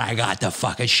 And I got the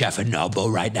fucking chef in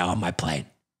Nobu right now on my plane.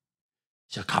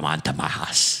 So come on to my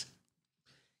house.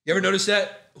 You ever notice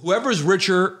that? Whoever's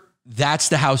richer, that's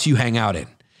the house you hang out in.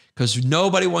 Because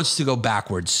nobody wants to go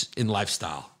backwards in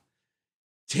lifestyle.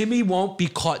 Timmy won't be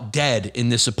caught dead in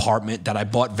this apartment that I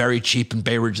bought very cheap in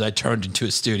Bay Ridge that I turned into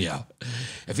a studio.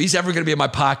 If he's ever going to be on my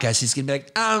podcast, he's going to be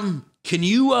like, can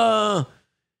you,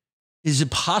 is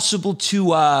it possible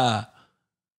to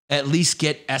at least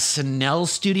get SNL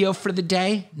studio for the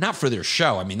day? Not for their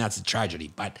show. I mean, that's a tragedy,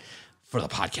 but for the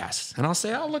podcast. And I'll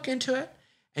say, I'll look into it.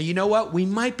 And you know what? We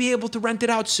might be able to rent it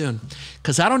out soon.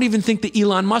 Because I don't even think the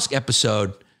Elon Musk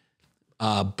episode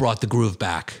brought the groove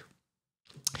back.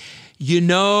 You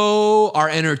know, our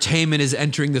entertainment is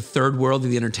entering the third world of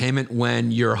the entertainment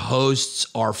when your hosts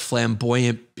are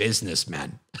flamboyant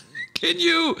businessmen. Can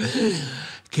you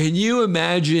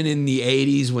imagine in the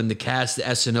 80s when the cast, the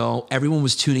SNL, everyone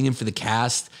was tuning in for the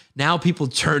cast? Now people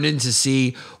turn in to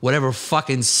see whatever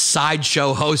fucking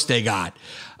sideshow host they got.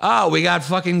 Oh, we got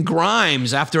fucking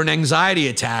Grimes after an anxiety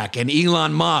attack and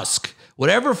Elon Musk.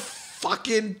 Whatever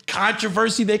fucking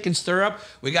controversy they can stir up,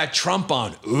 we got Trump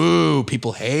on. Ooh,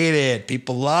 people hate it.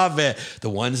 People love it. The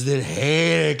ones that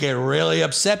hate it get really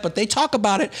upset, but they talk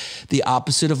about it. The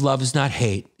opposite of love is not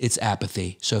hate, it's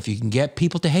apathy. So if you can get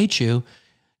people to hate you,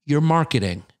 you're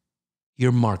marketing.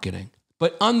 You're marketing.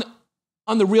 But on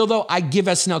the real though, I give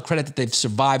SNL credit that they've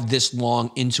survived this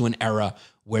long into an era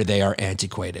where they are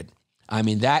antiquated. I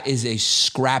mean, that is a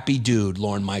scrappy dude,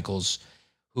 Lorne Michaels,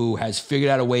 who has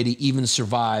figured out a way to even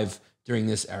survive during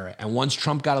this era. And once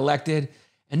Trump got elected,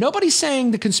 and nobody's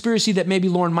saying the conspiracy that maybe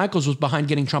Lorne Michaels was behind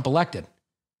getting Trump elected.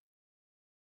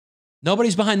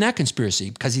 Nobody's behind that conspiracy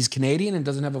because he's Canadian and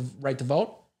doesn't have a right to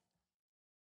vote.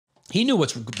 He knew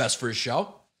what's best for his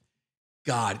show.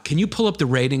 God, can you pull up the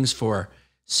ratings for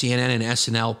CNN and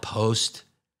SNL post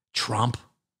Trump?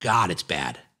 God, it's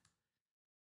bad.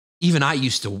 Even I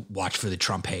used to watch for the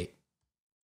Trump hate.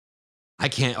 I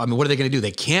mean, what are they going to do?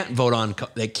 They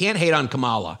can't hate on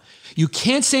Kamala. You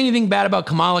can't say anything bad about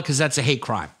Kamala because that's a hate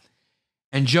crime.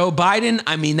 And Joe Biden,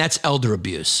 I mean, that's elder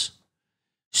abuse.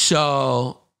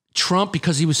 So Trump,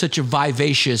 because he was such a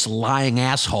vivacious, lying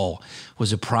asshole,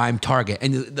 was a prime target.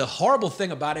 And the horrible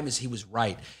thing about him is he was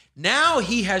right. Now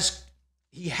he has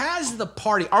the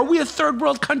party. Are we a third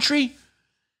world country?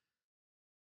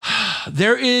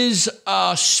 There is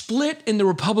a split in the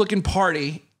Republican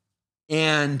Party,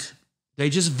 and they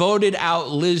just voted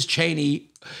out Liz Cheney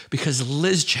because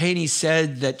Liz Cheney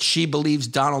said that she believes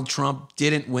Donald Trump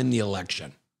didn't win the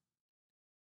election.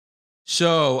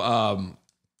 So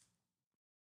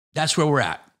that's where we're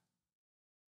at.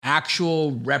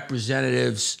 Actual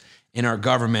representatives in our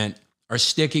government are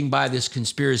sticking by this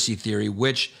conspiracy theory,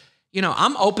 which,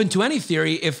 I'm open to any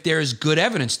theory if there's good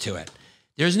evidence to it.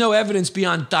 There's no evidence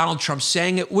beyond Donald Trump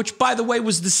saying it, which, by the way,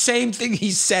 was the same thing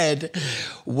he said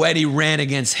when he ran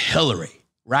against Hillary,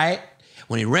 right?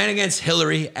 When he ran against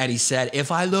Hillary and he said,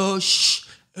 if I lose,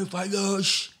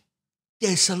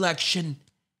 this election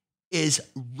is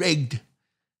rigged.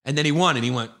 And then he won and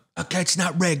he went, okay, it's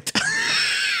not rigged.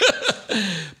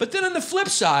 But then on the flip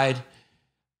side,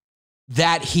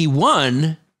 that he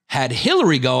won had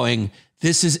Hillary going,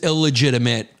 this is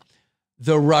illegitimate.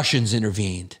 The Russians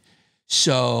intervened.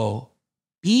 So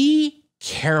be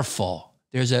careful.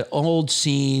 There's an old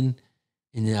scene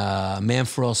in Man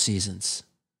for All Seasons.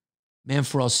 Man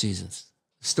for All Seasons.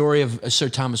 The story of Sir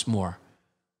Thomas More,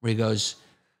 where he goes,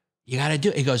 you got to do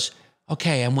it. He goes,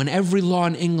 okay, and when every law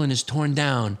in England is torn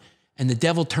down and the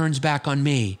devil turns back on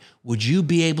me, would you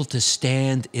be able to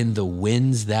stand in the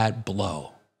winds that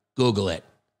blow? Google it.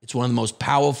 It's one of the most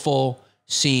powerful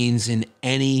scenes in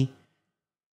any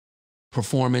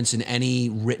performance, in any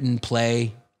written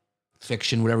play,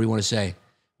 fiction, whatever you want to say.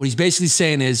 What he's basically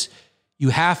saying is you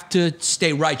have to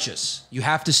stay righteous. You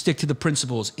have to stick to the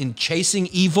principles. In chasing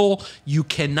evil, you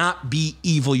cannot be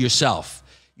evil yourself.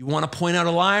 You want to point out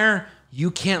a liar?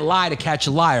 You can't lie to catch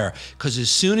a liar, because as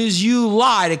soon as you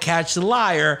lie to catch the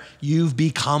liar, you've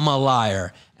become a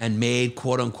liar and made,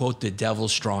 quote unquote, the devil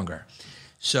stronger.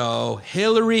 So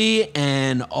Hillary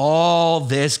and all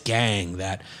this gang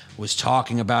that was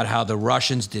talking about how the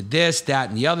Russians did this, that,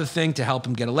 and the other thing to help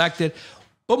him get elected.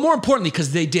 But more importantly,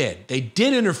 because they did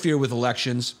interfere with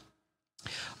elections.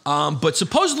 But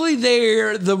supposedly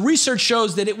the research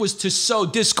shows that it was to sow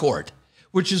discord,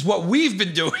 which is what we've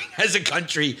been doing as a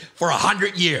country for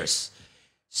 100 years.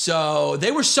 So they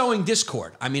were sowing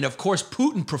discord. I mean, of course,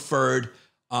 Putin preferred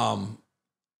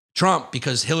Trump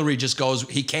because Hillary just goes,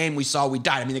 he came, we saw, we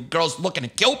died. I mean, the girl's looking to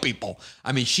kill people.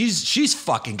 I mean, she's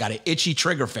fucking got an itchy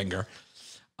trigger finger.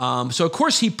 So, of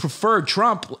course, he preferred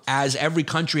Trump, as every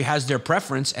country has their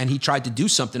preference, and he tried to do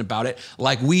something about it,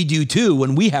 like we do too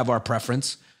when we have our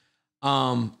preference.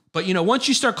 But, once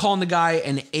you start calling the guy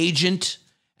an agent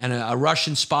and a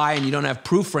Russian spy, and you don't have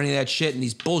proof for any of that shit, and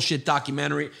these bullshit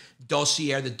documentary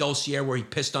dossier where he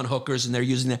pissed on hookers and they're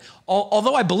using that,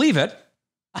 although I believe it,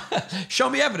 show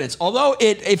me evidence. Although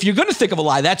if you're going to think of a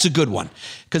lie, that's a good one.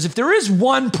 Because if there is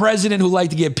one president who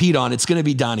liked to get peed on, it's going to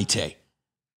be Donnie T.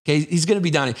 Okay, he's going to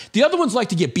be Donnie. The other ones like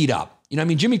to get beat up.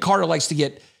 Jimmy Carter likes to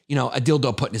get, a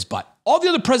dildo put in his butt. All the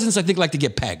other presidents, I think, like to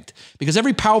get pegged, because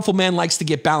every powerful man likes to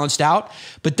get balanced out.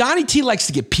 But Donnie T likes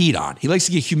to get peed on. He likes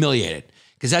to get humiliated,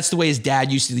 because that's the way his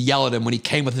dad used to yell at him when he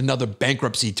came with another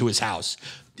bankruptcy to his house.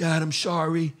 Dad, I'm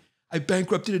sorry. I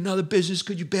bankrupted another business.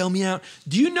 Could you bail me out?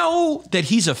 Do you know that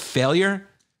he's a failure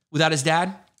without his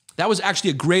dad? That was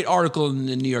actually a great article in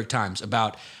the New York Times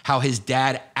about how his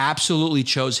dad absolutely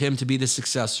chose him to be the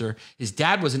successor. His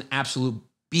dad was an absolute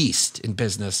beast in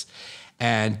business.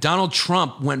 And Donald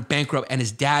Trump went bankrupt and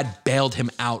his dad bailed him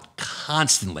out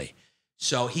constantly.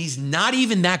 So he's not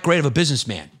even that great of a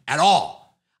businessman at all.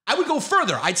 I would go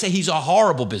further. I'd say he's a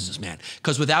horrible businessman,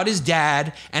 because without his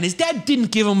dad, and his dad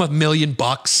didn't give him $1 million.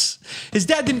 His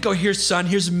dad didn't go, here, son,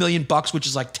 here's $1 million, which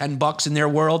is like $10 in their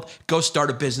world. Go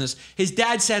start a business. His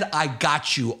dad said, I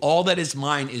got you. All that is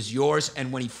mine is yours.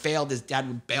 And when he failed, his dad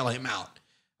would bail him out.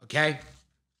 Okay?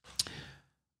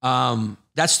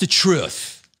 That's the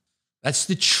truth. That's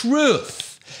the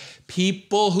truth.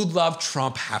 People who love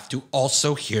Trump have to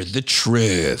also hear the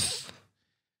truth.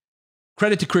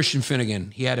 Credit to Christian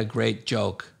Finnegan. He had a great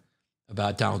joke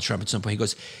about Donald Trump at some point. He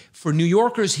goes, for New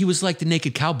Yorkers, he was like the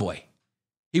naked cowboy.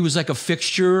 He was like a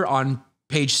fixture on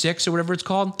page 6 or whatever it's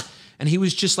called. And he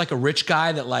was just like a rich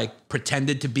guy that like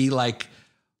pretended to be like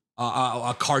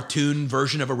a cartoon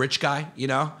version of a rich guy,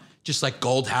 just like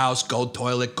gold house, gold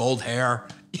toilet, gold hair.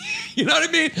 You know what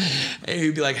I mean? And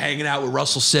he'd be like hanging out with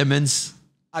Russell Simmons.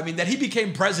 I mean, that he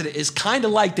became president is kind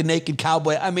of like the naked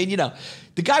cowboy. I mean,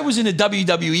 the guy was in a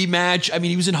WWE match. I mean,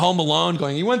 he was in Home Alone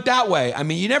going, he went that way. I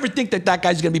mean, you never think that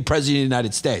guy's going to be president of the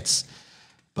United States.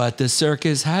 But the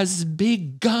circus has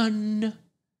begun.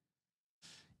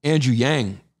 Andrew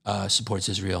Yang supports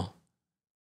Israel.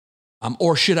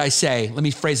 Or should I say, let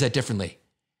me phrase that differently.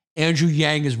 Andrew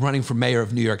Yang is running for mayor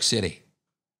of New York City.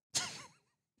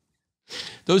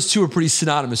 Those two are pretty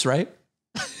synonymous, right?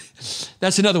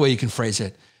 That's another way you can phrase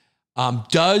it.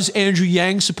 Does Andrew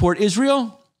Yang support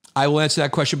Israel? I will answer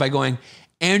that question by going,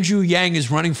 Andrew Yang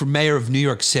is running for mayor of New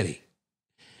York City.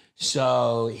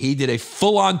 So he did a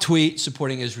full-on tweet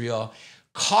supporting Israel.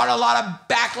 Caught a lot of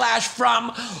backlash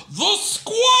from the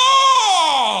squad.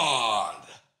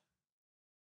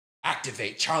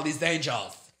 Activate Charlie's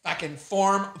Angels. fucking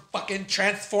form, fucking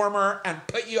transformer, and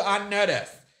put you on notice.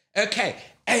 Okay,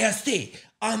 AOC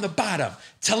on the bottom,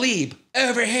 Talib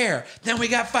over here. Then we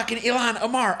got fucking Ilhan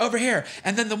Omar over here.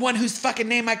 And then the one whose fucking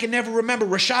name I can never remember,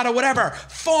 Rashada whatever.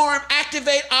 Form,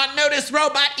 activate, on notice,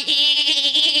 robot.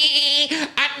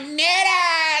 On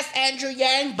notice, Andrew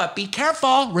Yang. But be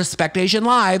careful, respect Asian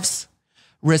lives.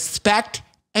 Respect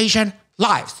Asian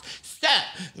lives. So,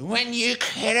 when you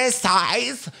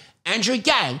criticize Andrew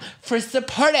Yang for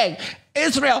supporting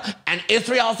Israel and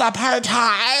Israel's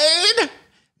apartheid,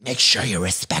 make sure you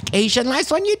respect Asian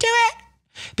lives when you do it.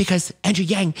 Because Andrew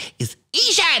Yang is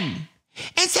Asian.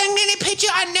 And so I'm going to put you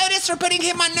on notice for putting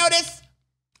him on notice.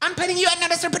 I'm putting you on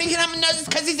notice for putting him on notice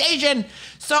because he's Asian.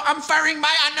 So I'm firing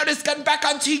my on notice gun back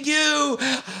onto you,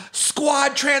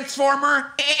 squad transformer.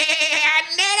 On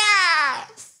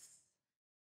notice.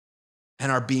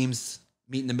 And our beams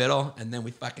meet in the middle, and then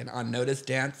we fucking on notice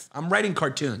dance. I'm writing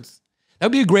cartoons.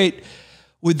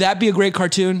 Would that be a great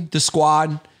cartoon? The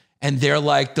squad, and they're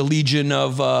like the Legion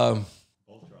of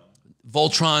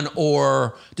Voltron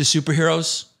or the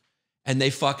superheroes, and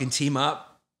they fucking team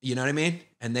up, you know what I mean?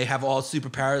 And they have all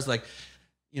superpowers, like,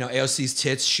 you know, AOC's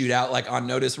tits shoot out like on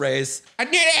notice rays. I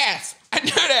notice, I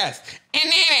notice, I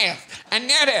notice, I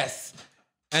notice.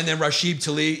 And then Rashid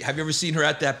Tlaib, have you ever seen her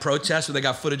at that protest where they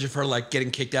got footage of her like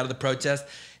getting kicked out of the protest?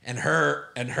 And her,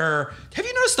 have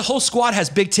you noticed the whole squad has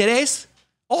big titties?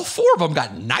 All four of them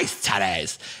got nice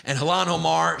titties. And Ilhan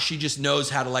Omar, she just knows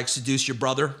how to like seduce your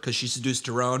brother because she seduced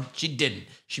her own. She didn't.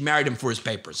 She married him for his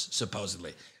papers,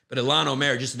 supposedly. But Ilhan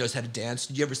Omar just knows how to dance.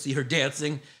 Did you ever see her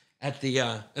dancing at the,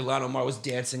 Ilhan Omar was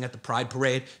dancing at the Pride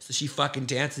Parade. So she fucking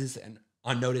dances and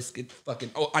unnoticed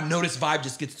vibe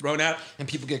just gets thrown out and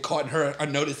people get caught in her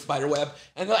unnoticed spider web.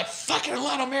 And they're like, fucking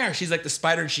Ilhan Omar. She's like the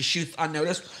spider and she shoots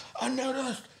unnoticed.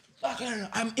 Unnoticed. Fucking,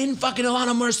 I'm in fucking Ilhan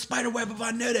Omar's spider web of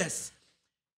unnoticed.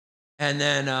 And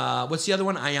then, what's the other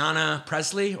one? Ayanna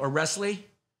Presley or Wesley?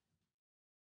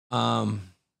 They all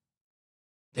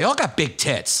got big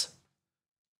tits.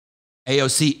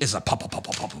 AOC is a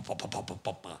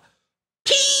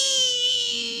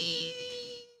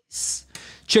peace.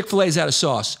 Chick-fil-A's out of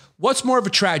sauce. What's more of a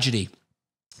tragedy?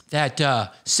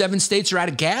 That 7 states are out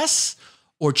of gas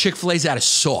or Chick-fil-A's out of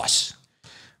sauce?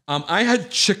 I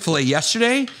had Chick-fil-A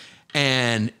yesterday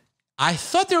and I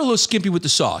thought they were a little skimpy with the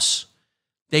sauce.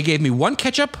 They gave me 1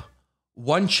 ketchup,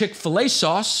 1 Chick-fil-A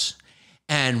sauce,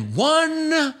 and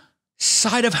 1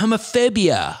 side of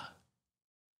homophobia.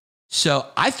 So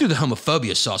I threw the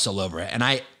homophobia sauce all over it, and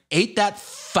I ate that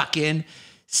fucking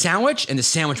sandwich, and the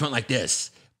sandwich went like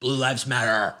this. Blue Lives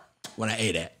Matter when I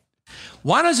ate it.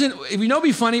 Why doesn't, if you know it'd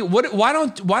be funny, why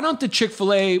don't the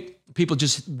Chick-fil-A people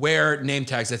just wear name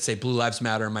tags that say Blue Lives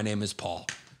Matter and my name is Paul?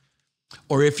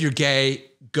 Or if you're gay,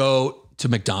 go to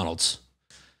McDonald's.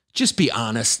 Just be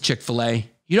honest, Chick-fil-A.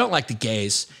 You don't like the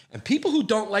gays. And people who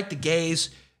don't like the gays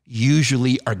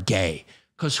usually are gay.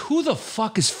 Because who the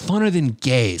fuck is funner than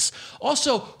gays?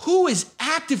 Also, who is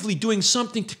actively doing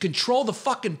something to control the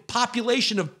fucking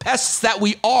population of pests that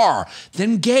we are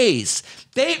than gays?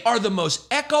 They are the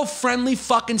most eco-friendly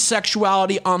fucking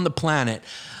sexuality on the planet.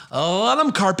 Let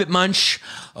them carpet munch.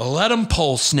 Let them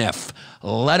pole sniff.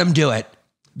 Let them do it.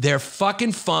 They're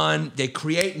fucking fun. They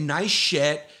create nice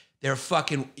shit. They're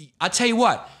fucking, I'll tell you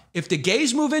what, if the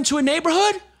gays move into a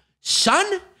neighborhood, son,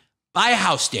 buy a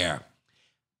house there.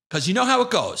 Because you know how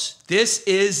it goes. This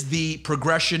is the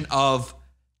progression of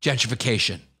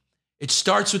gentrification. It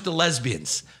starts with the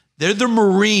lesbians. They're the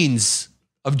Marines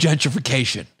of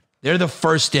gentrification. They're the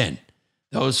first in.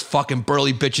 Those fucking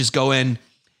burly bitches go in.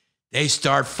 They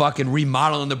start fucking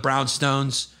remodeling the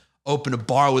brownstones, open a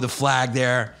bar with a flag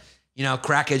there. You know,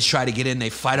 crackheads try to get in.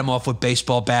 They fight them off with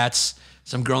baseball bats.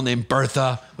 Some girl named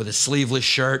Bertha with a sleeveless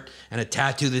shirt and a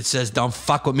tattoo that says, "Don't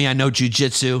fuck with me, I know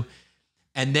jujitsu."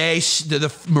 And they're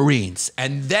the Marines.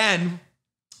 And then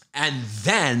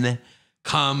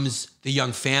comes the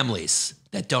young families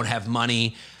that don't have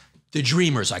money. The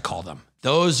dreamers, I call them.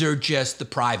 Those are just the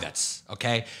privates,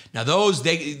 okay? Now those,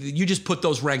 you just put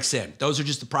those ranks in. Those are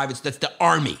just the privates. That's the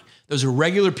army. Those are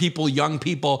regular people, young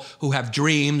people who have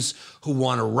dreams, who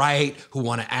want to write, who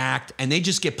want to act, and they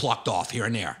just get plucked off here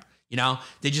and there. You know,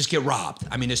 they just get robbed.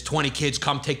 I mean, there's 20 kids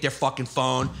come take their fucking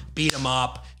phone, beat them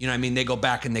up. You know what I mean? They go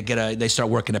back and they start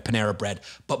working at Panera Bread.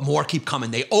 But more keep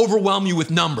coming. They overwhelm you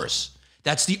with numbers.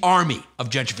 That's the army of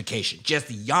gentrification. Just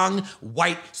the young,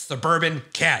 white, suburban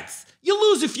kids. You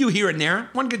lose a few here and there.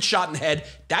 One gets shot in the head.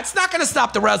 That's not going to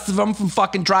stop the rest of them from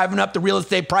fucking driving up the real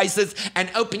estate prices and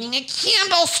opening a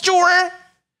candle store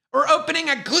or opening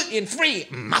a gluten-free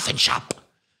muffin shop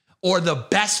or the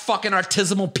best fucking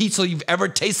artisanal pizza you've ever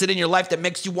tasted in your life that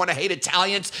makes you want to hate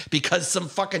Italians because some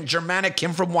fucking Germanic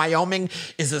Kim from Wyoming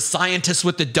is a scientist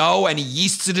with the dough and he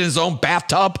yeasts it in his own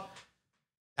bathtub.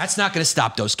 That's not going to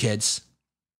stop those kids.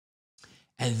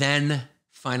 And then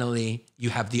finally, you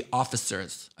have the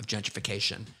officers of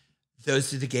gentrification.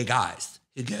 Those are the gay guys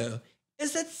who go,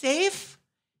 is it safe?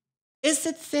 Is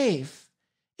it safe?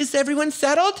 Is everyone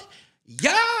settled?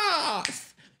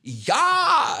 Yes!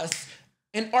 Yes!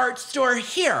 An art store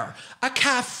here, a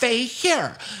cafe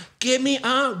here. Give me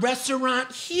a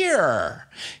restaurant here.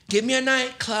 Give me a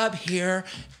nightclub here.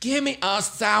 Give me a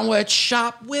sandwich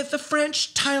shop with the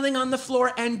French tiling on the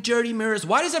floor and dirty mirrors.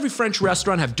 Why does every French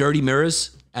restaurant have dirty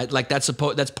mirrors? Like that's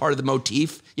part of the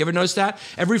motif. You ever notice that?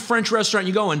 Every French restaurant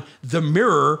you go in, the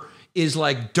mirror is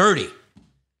like dirty.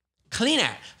 Clean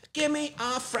it. Give me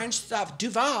our French stuff.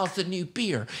 Duval's the new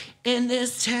beer in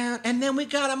this town. And then we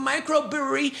got a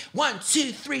microbrewery. 1,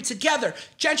 2, 3 together.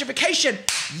 Gentrification.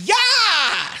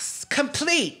 Yes!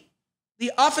 Complete.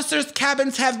 The officers'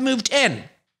 cabins have moved in.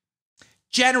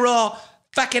 General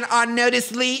fucking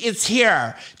Unnoticed Lee is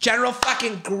here. General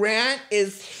fucking Grant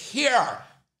is here.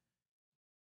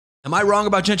 Am I wrong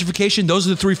about gentrification? Those are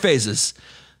the 3 phases.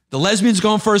 The lesbians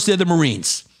going first, they're the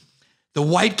Marines. The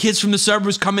white kids from the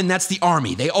suburbs come in, that's the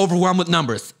army. They overwhelm with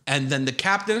numbers. And then the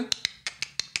captain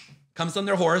comes on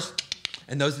their horse,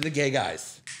 and those are the gay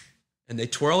guys. And they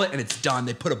twirl it, and it's done.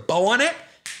 They put a bow on it.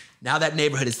 Now that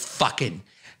neighborhood is fucking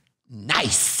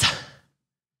nice.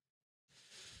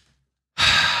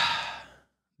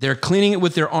 They're cleaning it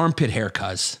with their armpit hair,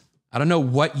 cuz. I don't know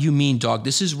what you mean, dog.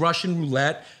 This is Russian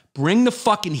roulette. Bring the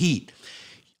fucking heat.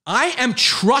 I am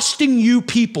trusting you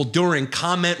people during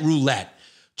comment roulette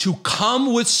to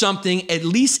come with something, at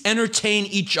least entertain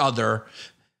each other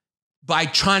by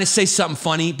trying to say something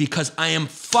funny, because I am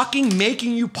fucking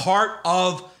making you part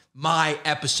of my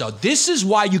episode. This is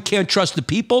why you can't trust the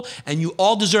people, and you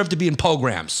all deserve to be in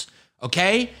programs,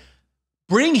 okay?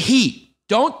 Bring heat.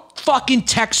 Don't fucking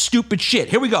text stupid shit.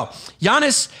 Here we go.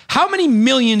 Yannis, how many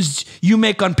millions you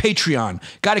make on Patreon?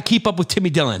 Got to keep up with Timmy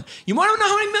Dillon. You want to know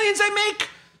how many millions I make?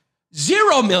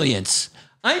 0 millions.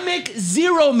 I make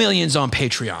 0 millions on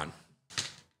Patreon.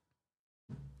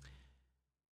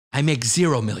 I make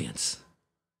 0 millions.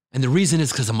 And the reason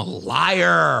is because I'm a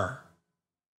liar.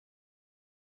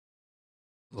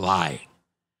 Lie.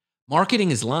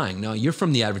 Marketing is lying. No, you're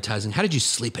from the advertising. How did you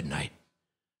sleep at night?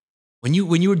 When you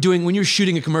were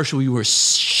shooting a commercial, you were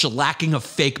shellacking a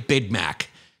fake Big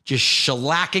Mac. Just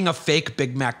shellacking a fake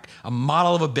Big Mac, a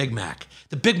model of a Big Mac.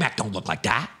 The Big Mac don't look like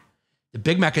that. The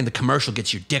Big Mac in the commercial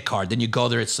gets your dick hard. Then you go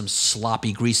there, it's some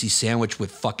sloppy, greasy sandwich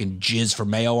with fucking jizz for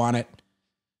mayo on it.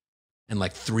 And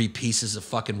like 3 pieces of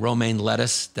fucking romaine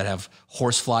lettuce that have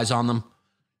horseflies on them.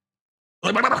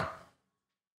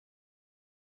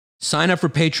 Sign up for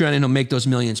Patreon and it'll make those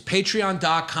millions.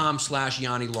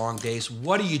 Patreon.com/Yanni LongDays.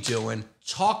 What are you doing?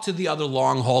 Talk to the other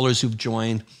long haulers who've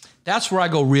joined. That's where I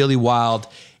go really wild,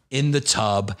 in the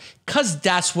tub, because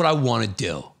that's what I want to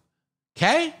do.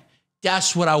 Okay?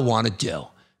 That's what I want to do.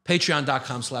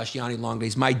 Patreon.com/Yanni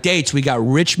LongDays. My dates, we got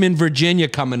Richmond, Virginia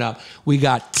coming up. We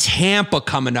got Tampa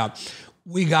coming up.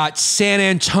 We got San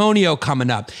Antonio coming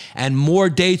up. And more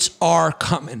dates are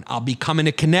coming. I'll be coming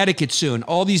to Connecticut soon.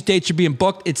 All these dates are being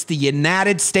booked. It's the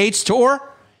United States Tour.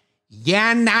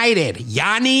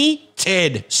 Yanni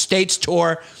States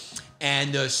Tour.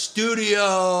 And the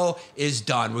studio is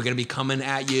done. We're going to be coming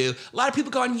at you. A lot of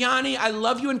people going, Yanni, I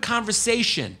love you in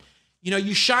conversation. You know,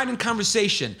 you shine in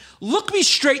conversation. Look me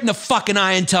straight in the fucking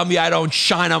eye and tell me I don't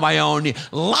shine on my own.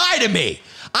 Lie to me.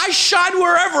 I shine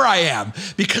wherever I am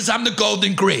because I'm the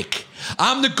Golden Greek.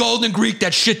 I'm the Golden Greek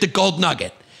that shit the gold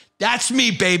nugget. That's me,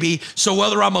 baby. So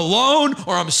whether I'm alone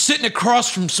or I'm sitting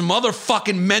across from some other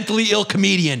fucking mentally ill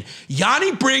comedian,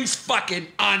 Yanni brings fucking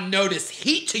unnoticed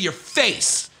heat to your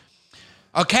face.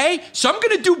 Okay? So I'm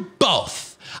going to do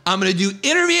both. I'm going to do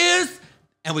interviews,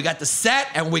 and we got the set,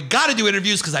 and we got to do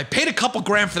interviews because I paid a couple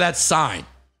grand for that sign.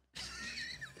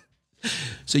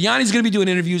 So Yanni's going to be doing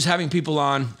interviews, having people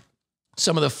on,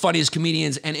 some of the funniest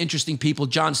comedians and interesting people.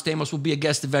 John Stamos will be a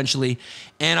guest eventually,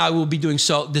 and I will be doing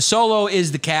the solo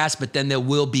is the cast, but then there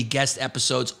will be guest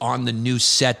episodes on the new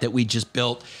set that we just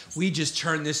built. We just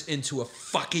turned this into a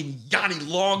fucking Yanni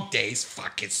LongDays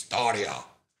fucking studio.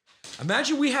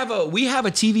 Imagine we have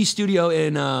a TV studio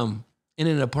in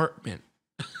an apartment.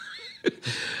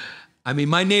 I mean,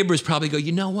 my neighbors probably go,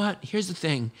 you know what? Here's the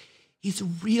thing. He's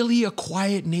really a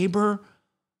quiet neighbor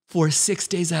for 6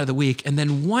 days out of the week. And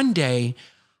then one day,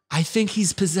 I think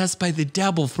he's possessed by the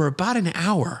devil for about an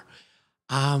hour.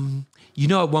 You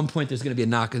know, at one point, there's going to be a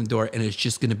knock on the door, and it's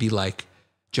just going to be like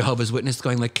Jehovah's Witness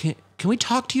going like, can we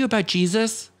talk to you about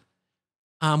Jesus?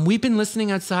 We've been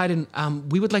listening outside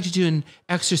and we would like to do an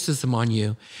exorcism on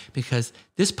you because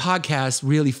this podcast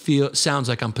really sounds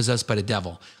like I'm possessed by the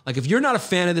devil. Like if you're not a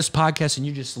fan of this podcast and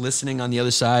you're just listening on the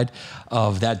other side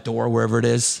of that door, wherever it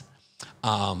is,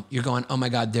 you're going, oh my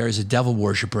God, there is a devil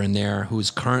worshiper in there who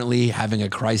is currently having a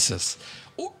crisis.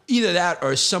 Or either that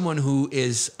or someone who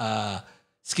is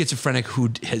schizophrenic who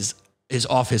is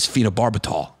off his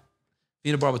phenobarbital.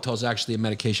 Phenobarbital is actually a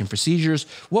medication for seizures.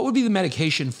 What would be the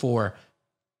medication for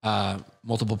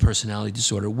multiple personality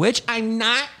disorder, which I'm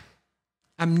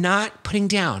not putting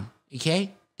down,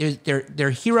 okay?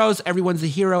 They're heroes. Everyone's a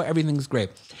hero. Everything's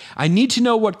great. I need to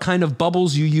know what kind of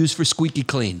bubbles you use for squeaky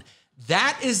clean.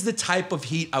 That is the type of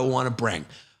heat I want to bring.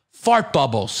 Fart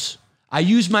bubbles. I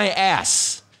use my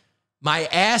ass. My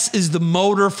ass is the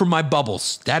motor for my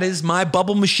bubbles. That is my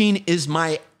bubble machine is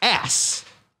my ass.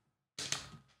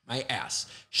 My ass.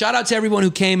 Shout out to everyone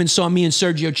who came and saw me and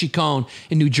Sergio Chicone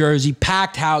in New Jersey.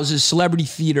 Packed houses, celebrity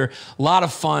theater, a lot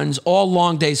of funds, all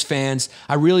LongDays fans.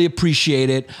 I really appreciate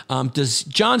it. Does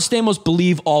John Stamos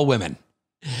believe all women?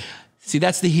 See,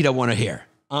 that's the heat I want to hear.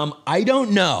 I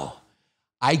don't know.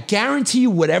 I guarantee you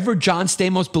whatever John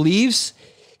Stamos believes,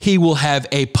 he will have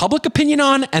a public opinion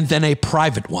on and then a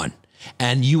private one.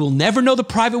 And you will never know the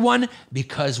private one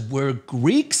because we're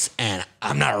Greeks and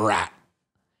I'm not a rat.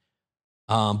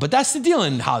 But that's the deal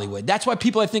in Hollywood. That's why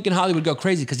people, I think, in Hollywood go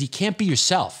crazy because you can't be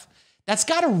yourself. That's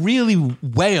got to really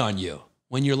weigh on you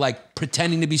when you're like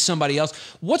pretending to be somebody else.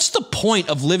 What's the point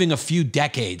of living a few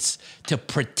decades to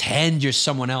pretend you're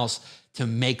someone else to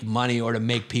make money or to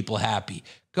make people happy?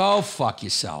 Go fuck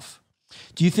yourself.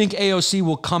 Do you think AOC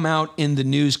will come out in the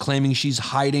news claiming she's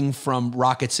hiding from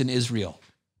rockets in Israel?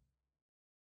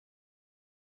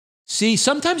 See,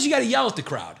 sometimes you got to yell at the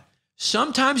crowd.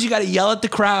 Sometimes you got to yell at the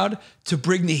crowd to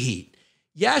bring the heat.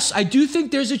 Yes, I do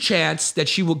think there's a chance that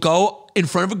she will go in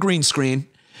front of a green screen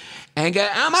and go,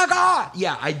 oh my God.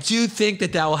 Yeah, I do think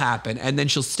that will happen. And then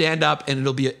she'll stand up and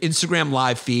it'll be an Instagram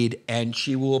live feed and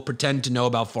she will pretend to know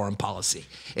about foreign policy.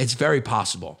 It's very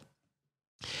possible.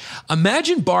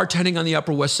 Imagine bartending on the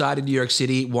Upper West Side of New York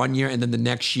City one year and then the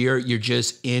next year you're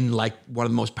just in like one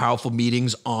of the most powerful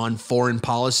meetings on foreign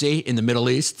policy in the Middle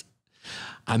East.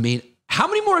 I mean, how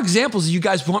many more examples do you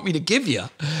guys want me to give you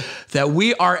that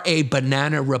we are a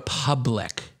banana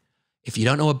republic? If you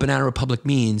don't know what banana republic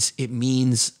means, it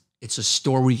means it's a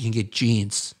store where you can get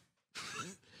jeans.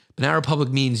 Banana republic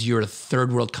means you're a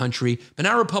third world country.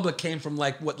 Banana republic came from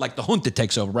like the junta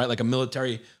takes over, right? Like a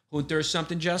military junta or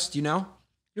something, just, you know?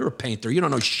 You're a painter. You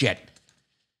don't know shit.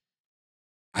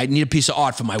 I need a piece of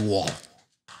art for my wall.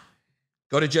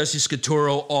 Go to Jesse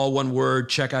Scaturo, all one word.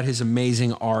 Check out his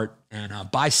amazing art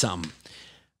and buy some.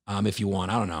 If you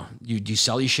want, I don't know. Do you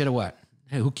sell your shit or what?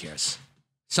 Hey, who cares?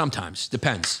 Sometimes,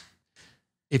 depends.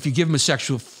 If you give him a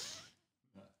sexual,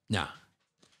 no.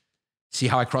 See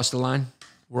how I crossed the line?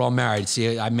 We're all married.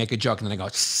 See, I make a joke and then I go,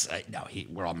 no,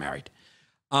 we're all married.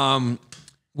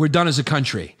 We're done as a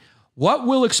country. What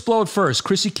will explode first,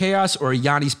 Chrissy Chaos or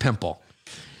Yanni's pimple?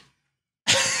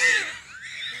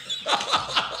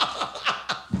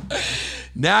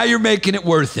 Now you're making it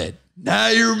worth it. Now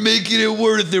you're making it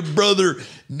worth it, brother.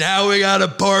 Now we got a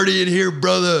party in here,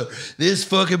 brother. This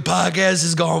fucking podcast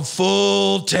has gone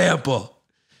full Tampa.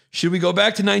 Should we go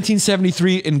back to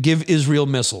 1973 and give Israel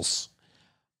missiles?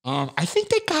 I think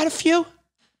they got a few.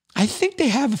 I think they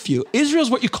have a few.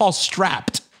 Israel's what you call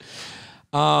strapped.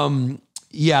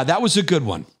 Yeah, that was a good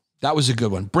one. That was a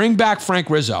good one. Bring back Frank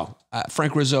Rizzo.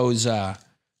 Frank Rizzo is,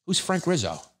 who's Frank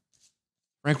Rizzo?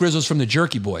 Frank Rizzo's from the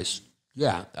Jerky Boys.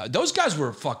 Yeah, those guys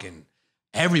were fucking,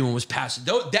 everyone was passing.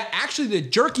 Actually, the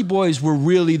Jerky Boys were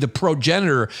really the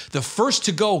progenitor, the first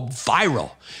to go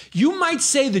viral. You might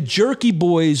say the Jerky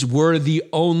Boys were the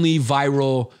only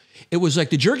viral. It was like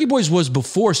the Jerky Boys was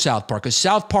before South Park, because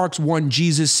South Park's One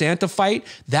Jesus Santa fight,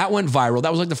 that went viral.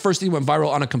 That was like the first thing that went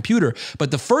viral on a computer. But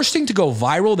the first thing to go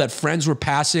viral that friends were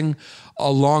passing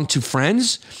along to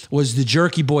friends was the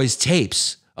Jerky Boys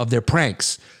tapes of their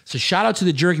pranks. So shout out to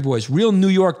the Jerky Boys, real New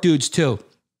York dudes too.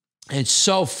 And it's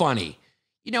so funny.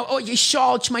 You know, oh, you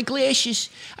saw, it's my glasses.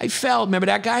 I fell. Remember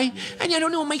that guy? And I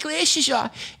don't know what my glasses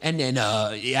are. And then,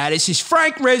 yeah, this is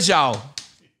Frank Rizzo.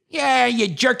 Yeah, you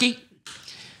jerky.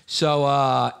 So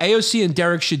AOC and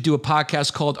Derek should do a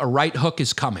podcast called A Right Hook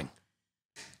is Coming.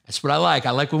 That's what I like.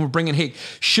 I like when we're bringing hate.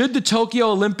 Should the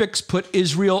Tokyo Olympics put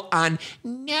Israel on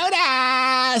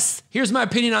notice? Here's my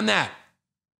opinion on that.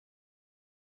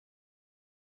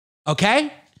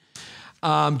 Okay?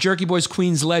 Jerky Boys,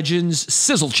 Queens legends,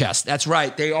 Sizzle Chest. That's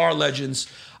right. They are legends.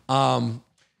 Thank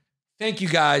you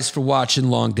guys for watching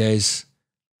LongDays.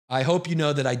 I hope you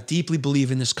know that I deeply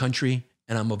believe in this country,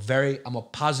 and I'm a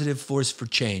positive force for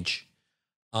change.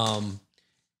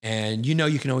 And you know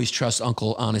you can always trust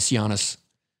Uncle Honest Yannis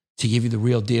to give you the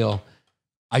real deal.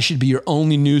 I should be your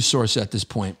only news source at this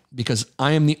point because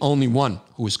I am the only one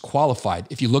who is qualified.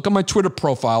 If you look at my Twitter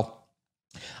profile,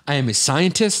 I am a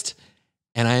scientist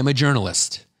and I am a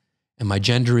journalist. And my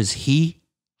gender is he,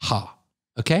 ha.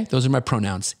 Okay? Those are my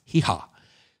pronouns, he, ha.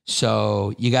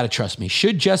 So you got to trust me.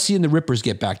 Should Jesse and the Rippers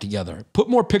get back together, put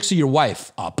more pics of your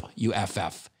wife up, you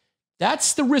FF.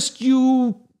 That's the risk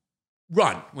you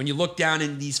run when you look down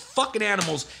in these fucking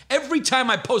animals. Every time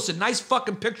I post a nice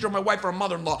fucking picture of my wife or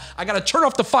mother-in-law, I got to turn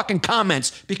off the fucking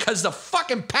comments because the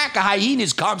fucking pack of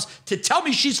hyenas comes to tell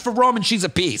me she's for Rome and she's a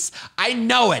piece. I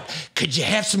know it. Could you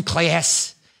have some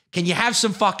class? Can you have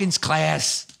some fucking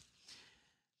class?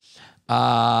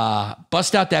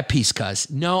 Bust out that piece, cuz.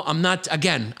 No, I'm not,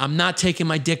 again, I'm not taking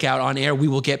my dick out on air. We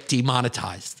will get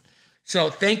demonetized. So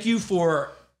thank you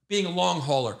for being a long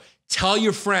hauler. Tell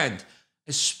your friend,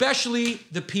 especially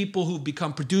the people who've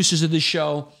become producers of the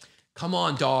show. Come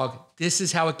on, dog. This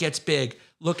is how it gets big.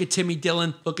 Look at Timmy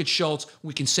Dillon. Look at Schultz.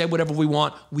 We can say whatever we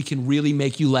want. We can really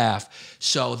make you laugh.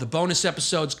 So the bonus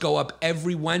episodes go up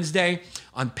every Wednesday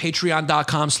on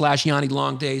patreon.com/Yanni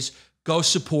LongDays. Go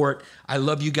support. I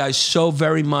love you guys so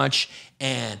very much.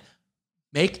 And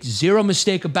make zero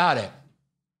mistake about it.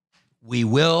 We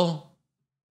will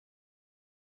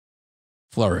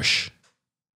flourish.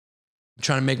 I'm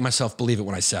trying to make myself believe it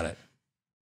when I said it.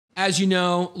 As you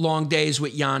know, Long Days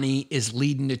with Yanni is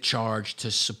leading the charge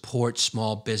to support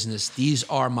small business. These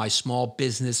are my small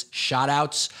business shout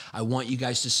outs. I want you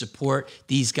guys to support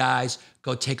these guys.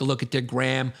 Go take a look at their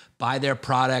gram, buy their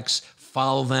products,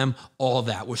 follow them, all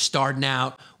that. We're starting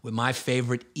out with my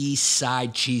favorite East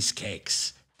Side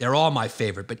cheesecakes. They're all my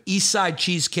favorite, but East Side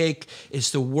cheesecake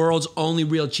is the world's only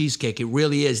real cheesecake. It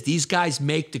really is. These guys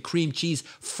make the cream cheese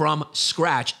from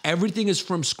scratch. Everything is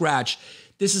from scratch.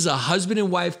 This is a husband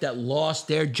and wife that lost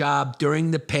their job during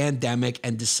the pandemic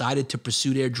and decided to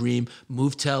pursue their dream,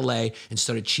 move to LA, and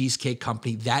start a cheesecake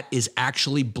company that is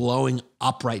actually blowing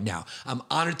up right now. I'm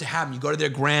honored to have them. You go to their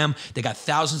gram, they got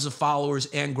thousands of followers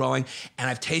and growing, and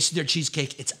I've tasted their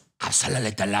cheesecake. It's absolutely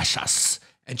delicious.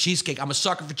 And cheesecake, I'm a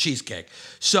sucker for cheesecake.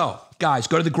 So, guys,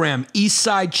 go to the gram,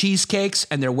 Eastside Cheesecakes,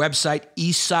 and their website,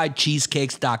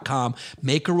 eastsidecheesecakes.com.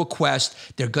 Make a request.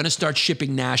 They're going to start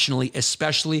shipping nationally,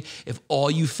 especially if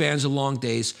all you fans of Long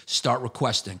Days start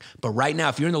requesting. But right now,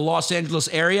 if you're in the Los Angeles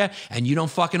area and you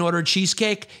don't fucking order a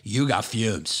cheesecake, you got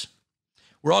fumes.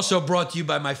 We're also brought to you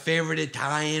by my favorite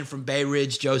Italian from Bay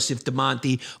Ridge, Joseph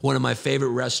DeMonte, one of my favorite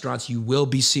restaurants. You will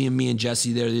be seeing me and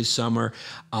Jesse there this summer.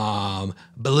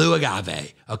 Blue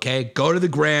Agave, okay? Go to the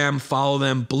gram, follow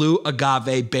them, Blue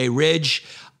Agave Bay Ridge.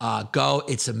 Go.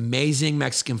 It's amazing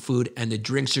Mexican food, and the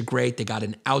drinks are great. They got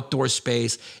an outdoor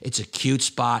space. It's a cute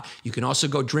spot. You can also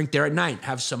go drink there at night,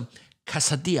 have some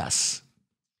quesadillas.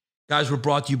 Guys, we're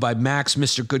brought to you by Max,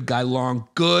 Mr. Good Guy Long.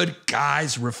 Good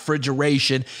Guys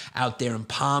Refrigeration out there in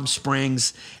Palm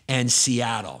Springs and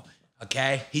Seattle,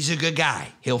 okay? He's a good guy.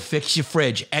 He'll fix your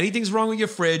fridge. Anything's wrong with your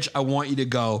fridge, I want you to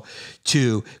go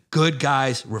to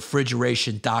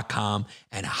goodguysrefrigeration.com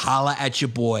and holla at your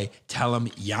boy. Tell him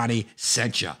Yanni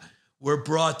sent you. We're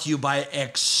brought to you by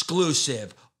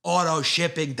exclusive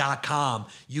autoshipping.com.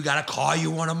 You got a car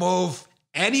you want to move?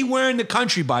 Anywhere in the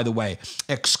country, by the way.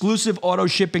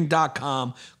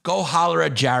 Exclusiveautoshipping.com. Go holler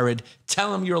at Jared.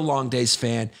 Tell him you're a Long Days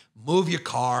fan. Move your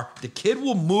car. The kid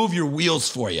will move your wheels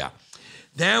for you.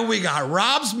 Then we got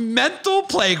Rob's Mental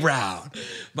Playground.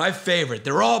 My favorite.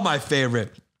 They're all my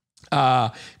favorite.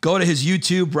 Go to his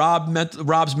YouTube,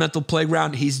 Rob's Mental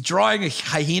Playground. He's drawing a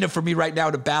hyena for me right now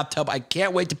in a bathtub. I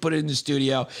can't wait to put it in the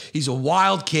studio. He's a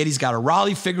wild kid. He's got a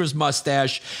Raleigh Figures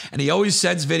mustache, and he always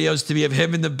sends videos to me of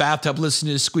him in the bathtub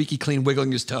listening to Squeaky Clean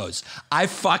wiggling his toes. I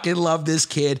fucking love this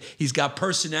kid. He's got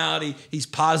personality. He's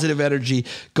positive energy.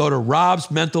 Go to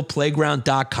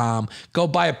robsmentalplayground.com. Go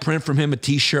buy a print from him, a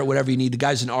t-shirt, whatever you need. The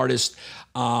guy's an artist,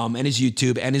 and his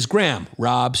YouTube and his gram,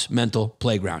 Rob's Mental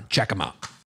Playground. Check him out.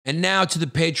 And now to the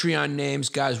Patreon names.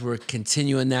 Guys, we're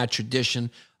continuing that tradition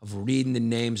of reading the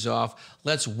names off.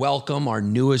 Let's welcome our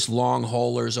newest long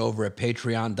haulers over at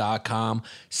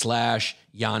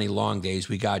patreon.com/Yanni LongDays.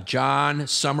 We got John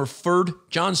Summerford.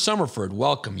 John Summerford,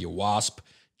 welcome, you wasp.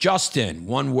 Justin,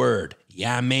 one word.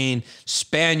 Yeah, I mean,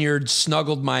 Spaniard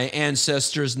snuggled my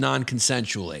ancestors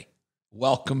non-consensually.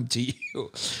 Welcome to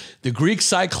you. The Greek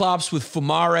Cyclops with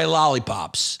Fumare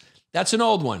lollipops. That's an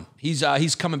old one. He's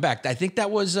coming back. I think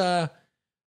that was,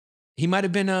 he might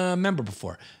have been a member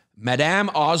before. Madame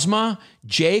Ozma,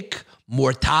 Jake,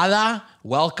 Mortada,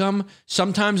 welcome.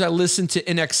 Sometimes I listen to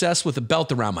In Excess with a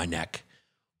belt around my neck.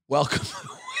 Welcome.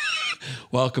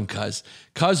 Welcome, cuz.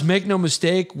 Cuz, make no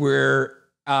mistake, we're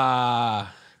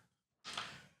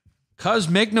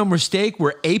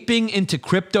aping into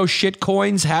crypto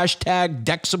shitcoins. Hashtag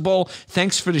Dexable.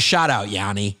 Thanks for the shout out,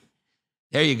 Yanni.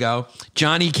 There you go.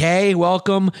 Johnny K,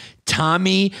 welcome.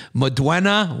 Tommy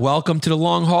Maduena, welcome to the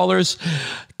Long Haulers.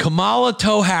 Kamala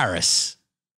Toe Harris.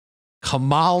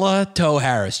 Kamala Toe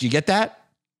Harris. You get that?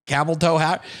 Camel Toe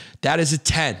Harris. That is a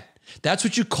 10. That's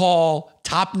what you call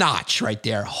top notch right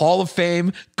there. Hall of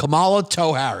Fame, Kamala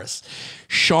Toe Harris.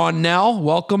 Sean Nell,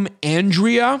 welcome.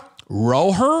 Andrea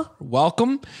Roher,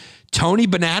 welcome. Tony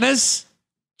Bananas,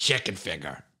 chicken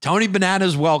finger. Tony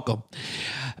Bananas, welcome.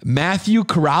 Matthew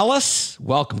Corrales,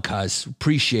 welcome, cuz.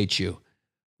 Appreciate you.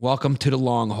 Welcome to the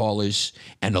Long Haulers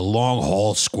and the Long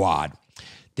Haul Squad.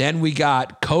 Then we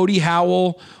got Cody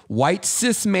Howell, white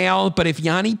cis male, but if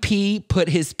Yanni P put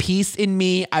his piece in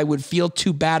me, I would feel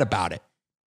too bad about it.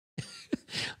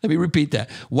 Let me repeat that.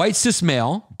 White cis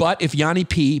male, but if Yanni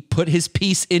P put his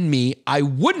piece in me, I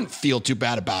wouldn't feel too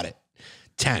bad about it.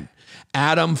 10.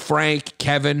 Adam, Frank,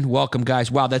 Kevin, welcome,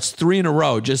 guys. Wow, that's 3 in a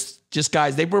row. Just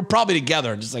guys, they were probably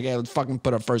together. Just like, hey, let's fucking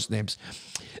put our first names.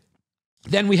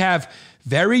 Then we have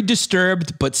very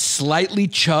disturbed, but slightly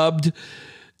chubbed.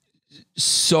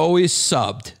 So I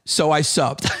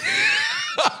subbed.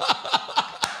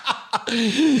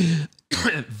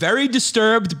 Very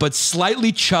disturbed, but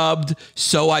slightly chubbed.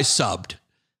 So I subbed.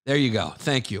 There you go.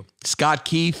 Thank you. Scott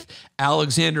Keith,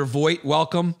 Alexander Voigt,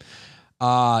 welcome.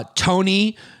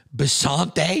 Tony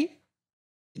Basante.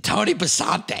 Tony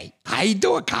Basante. How you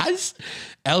doing, guys?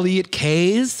 Elliot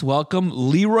Kays, welcome.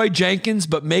 Leroy Jenkins,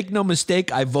 but make no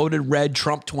mistake, I voted red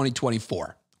Trump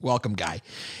 2024. Welcome, guy.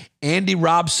 Andy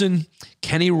Robson,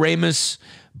 Kenny Ramus,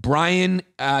 Brian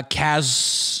Kazar.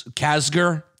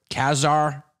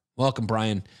 Welcome,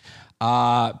 Brian.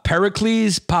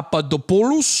 Pericles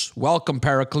Papadopoulos. Welcome,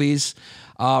 Pericles.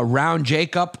 Round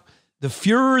Jacob. The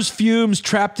Führer's fumes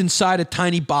trapped inside a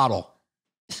tiny bottle.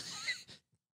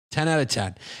 10 out of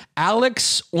 10.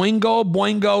 Alex Oingo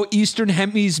Boingo Eastern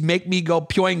Hemis make me go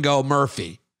Pyoingo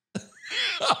Murphy.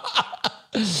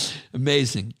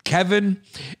 Amazing. Kevin,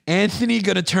 Anthony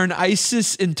gonna turn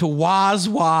ISIS into Waz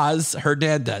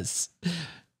Hernandez.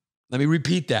 Let me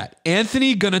repeat that.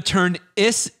 Anthony gonna turn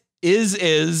is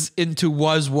into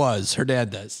was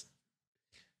Hernandez.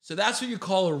 So that's what you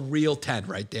call a real 10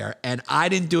 right there. And I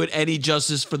didn't do it any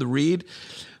justice for the read,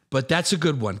 but that's a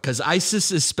good one because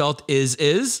ISIS is spelled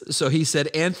is. So he said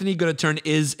Anthony gonna turn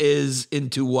is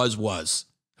into was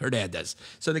Hernandez.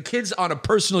 So the kid's on a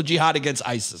personal jihad against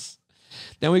ISIS.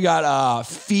 Then we got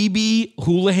Phoebe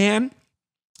Houlihan,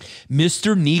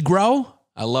 Mr. Negro.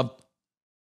 I love.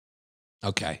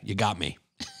 Okay, you got me.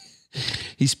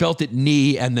 He spelt it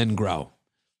knee and then grow.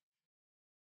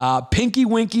 Pinky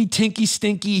Winky, Tinky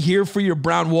Stinky, here for your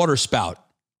brown water spout.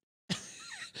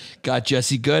 Got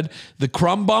Jesse Good. The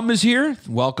Crumb Bum is here.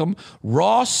 Welcome.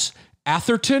 Ross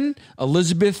Atherton,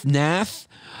 Elizabeth Nath,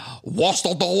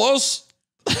 Wastadolas.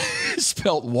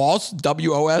 Spelled Was,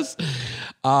 W-O-S.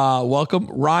 Welcome.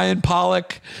 Ryan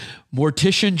Pollock,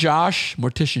 Mortician Josh.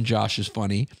 Mortician Josh is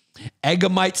funny.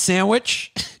 Eggamite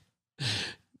Sandwich.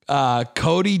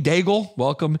 Cody Daigle,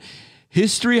 welcome.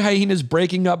 History Hyenas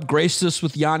breaking up graced us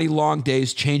with Yanni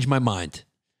LongDays. Change my mind.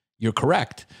 You're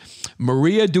correct.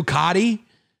 Maria Ducati.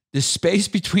 The space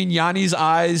between Yanni's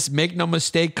eyes. Make no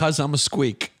mistake, cuz I'm a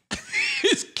squeak.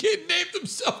 His kid named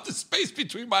himself the space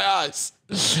between my eyes.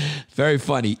 Very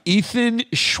funny. Ethan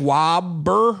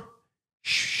Schwaber.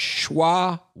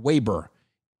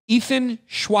 Ethan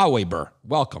Schwaweber.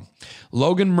 Welcome.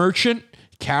 Logan Merchant.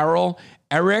 Carol.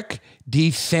 Eric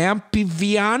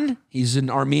Dithampian. He's an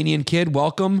Armenian kid.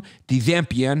 Welcome.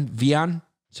 Dithampian. Vian.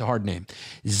 It's a hard name.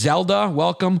 Zelda.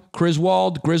 Welcome.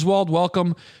 Griswold,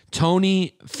 welcome.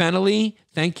 Tony Fennelly.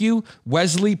 Thank you.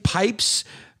 Wesley Pipes.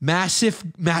 Massive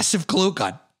glue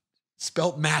gun.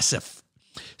 Spelt massive.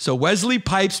 So Wesley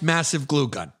Pipes, massive glue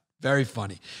gun. Very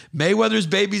funny. Mayweather's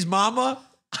baby's mama.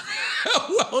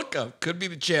 Welcome. Could be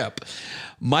the champ.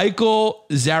 Michael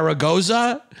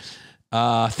Zaragoza.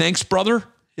 Thanks, brother.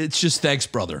 It's just thanks,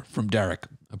 brother, from Derek.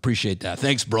 Appreciate that.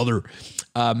 Thanks, brother.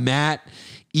 Matt,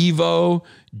 Evo,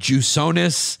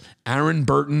 Jusonis, Aaron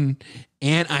Burton,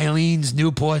 Aunt Eileen's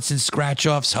Newports and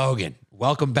Scratch-Offs Hogan.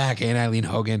 Welcome back, Aunt Eileen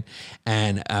Hogan.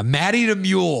 And Maddie the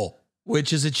Mule,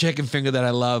 which is a chicken finger that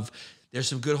I love. There's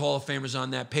some good Hall of Famers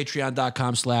on that.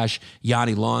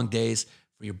 Patreon.com/Yanni LongDays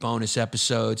for your bonus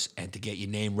episodes and to get your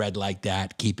name read like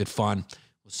that. Keep it fun.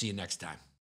 We'll see you next time.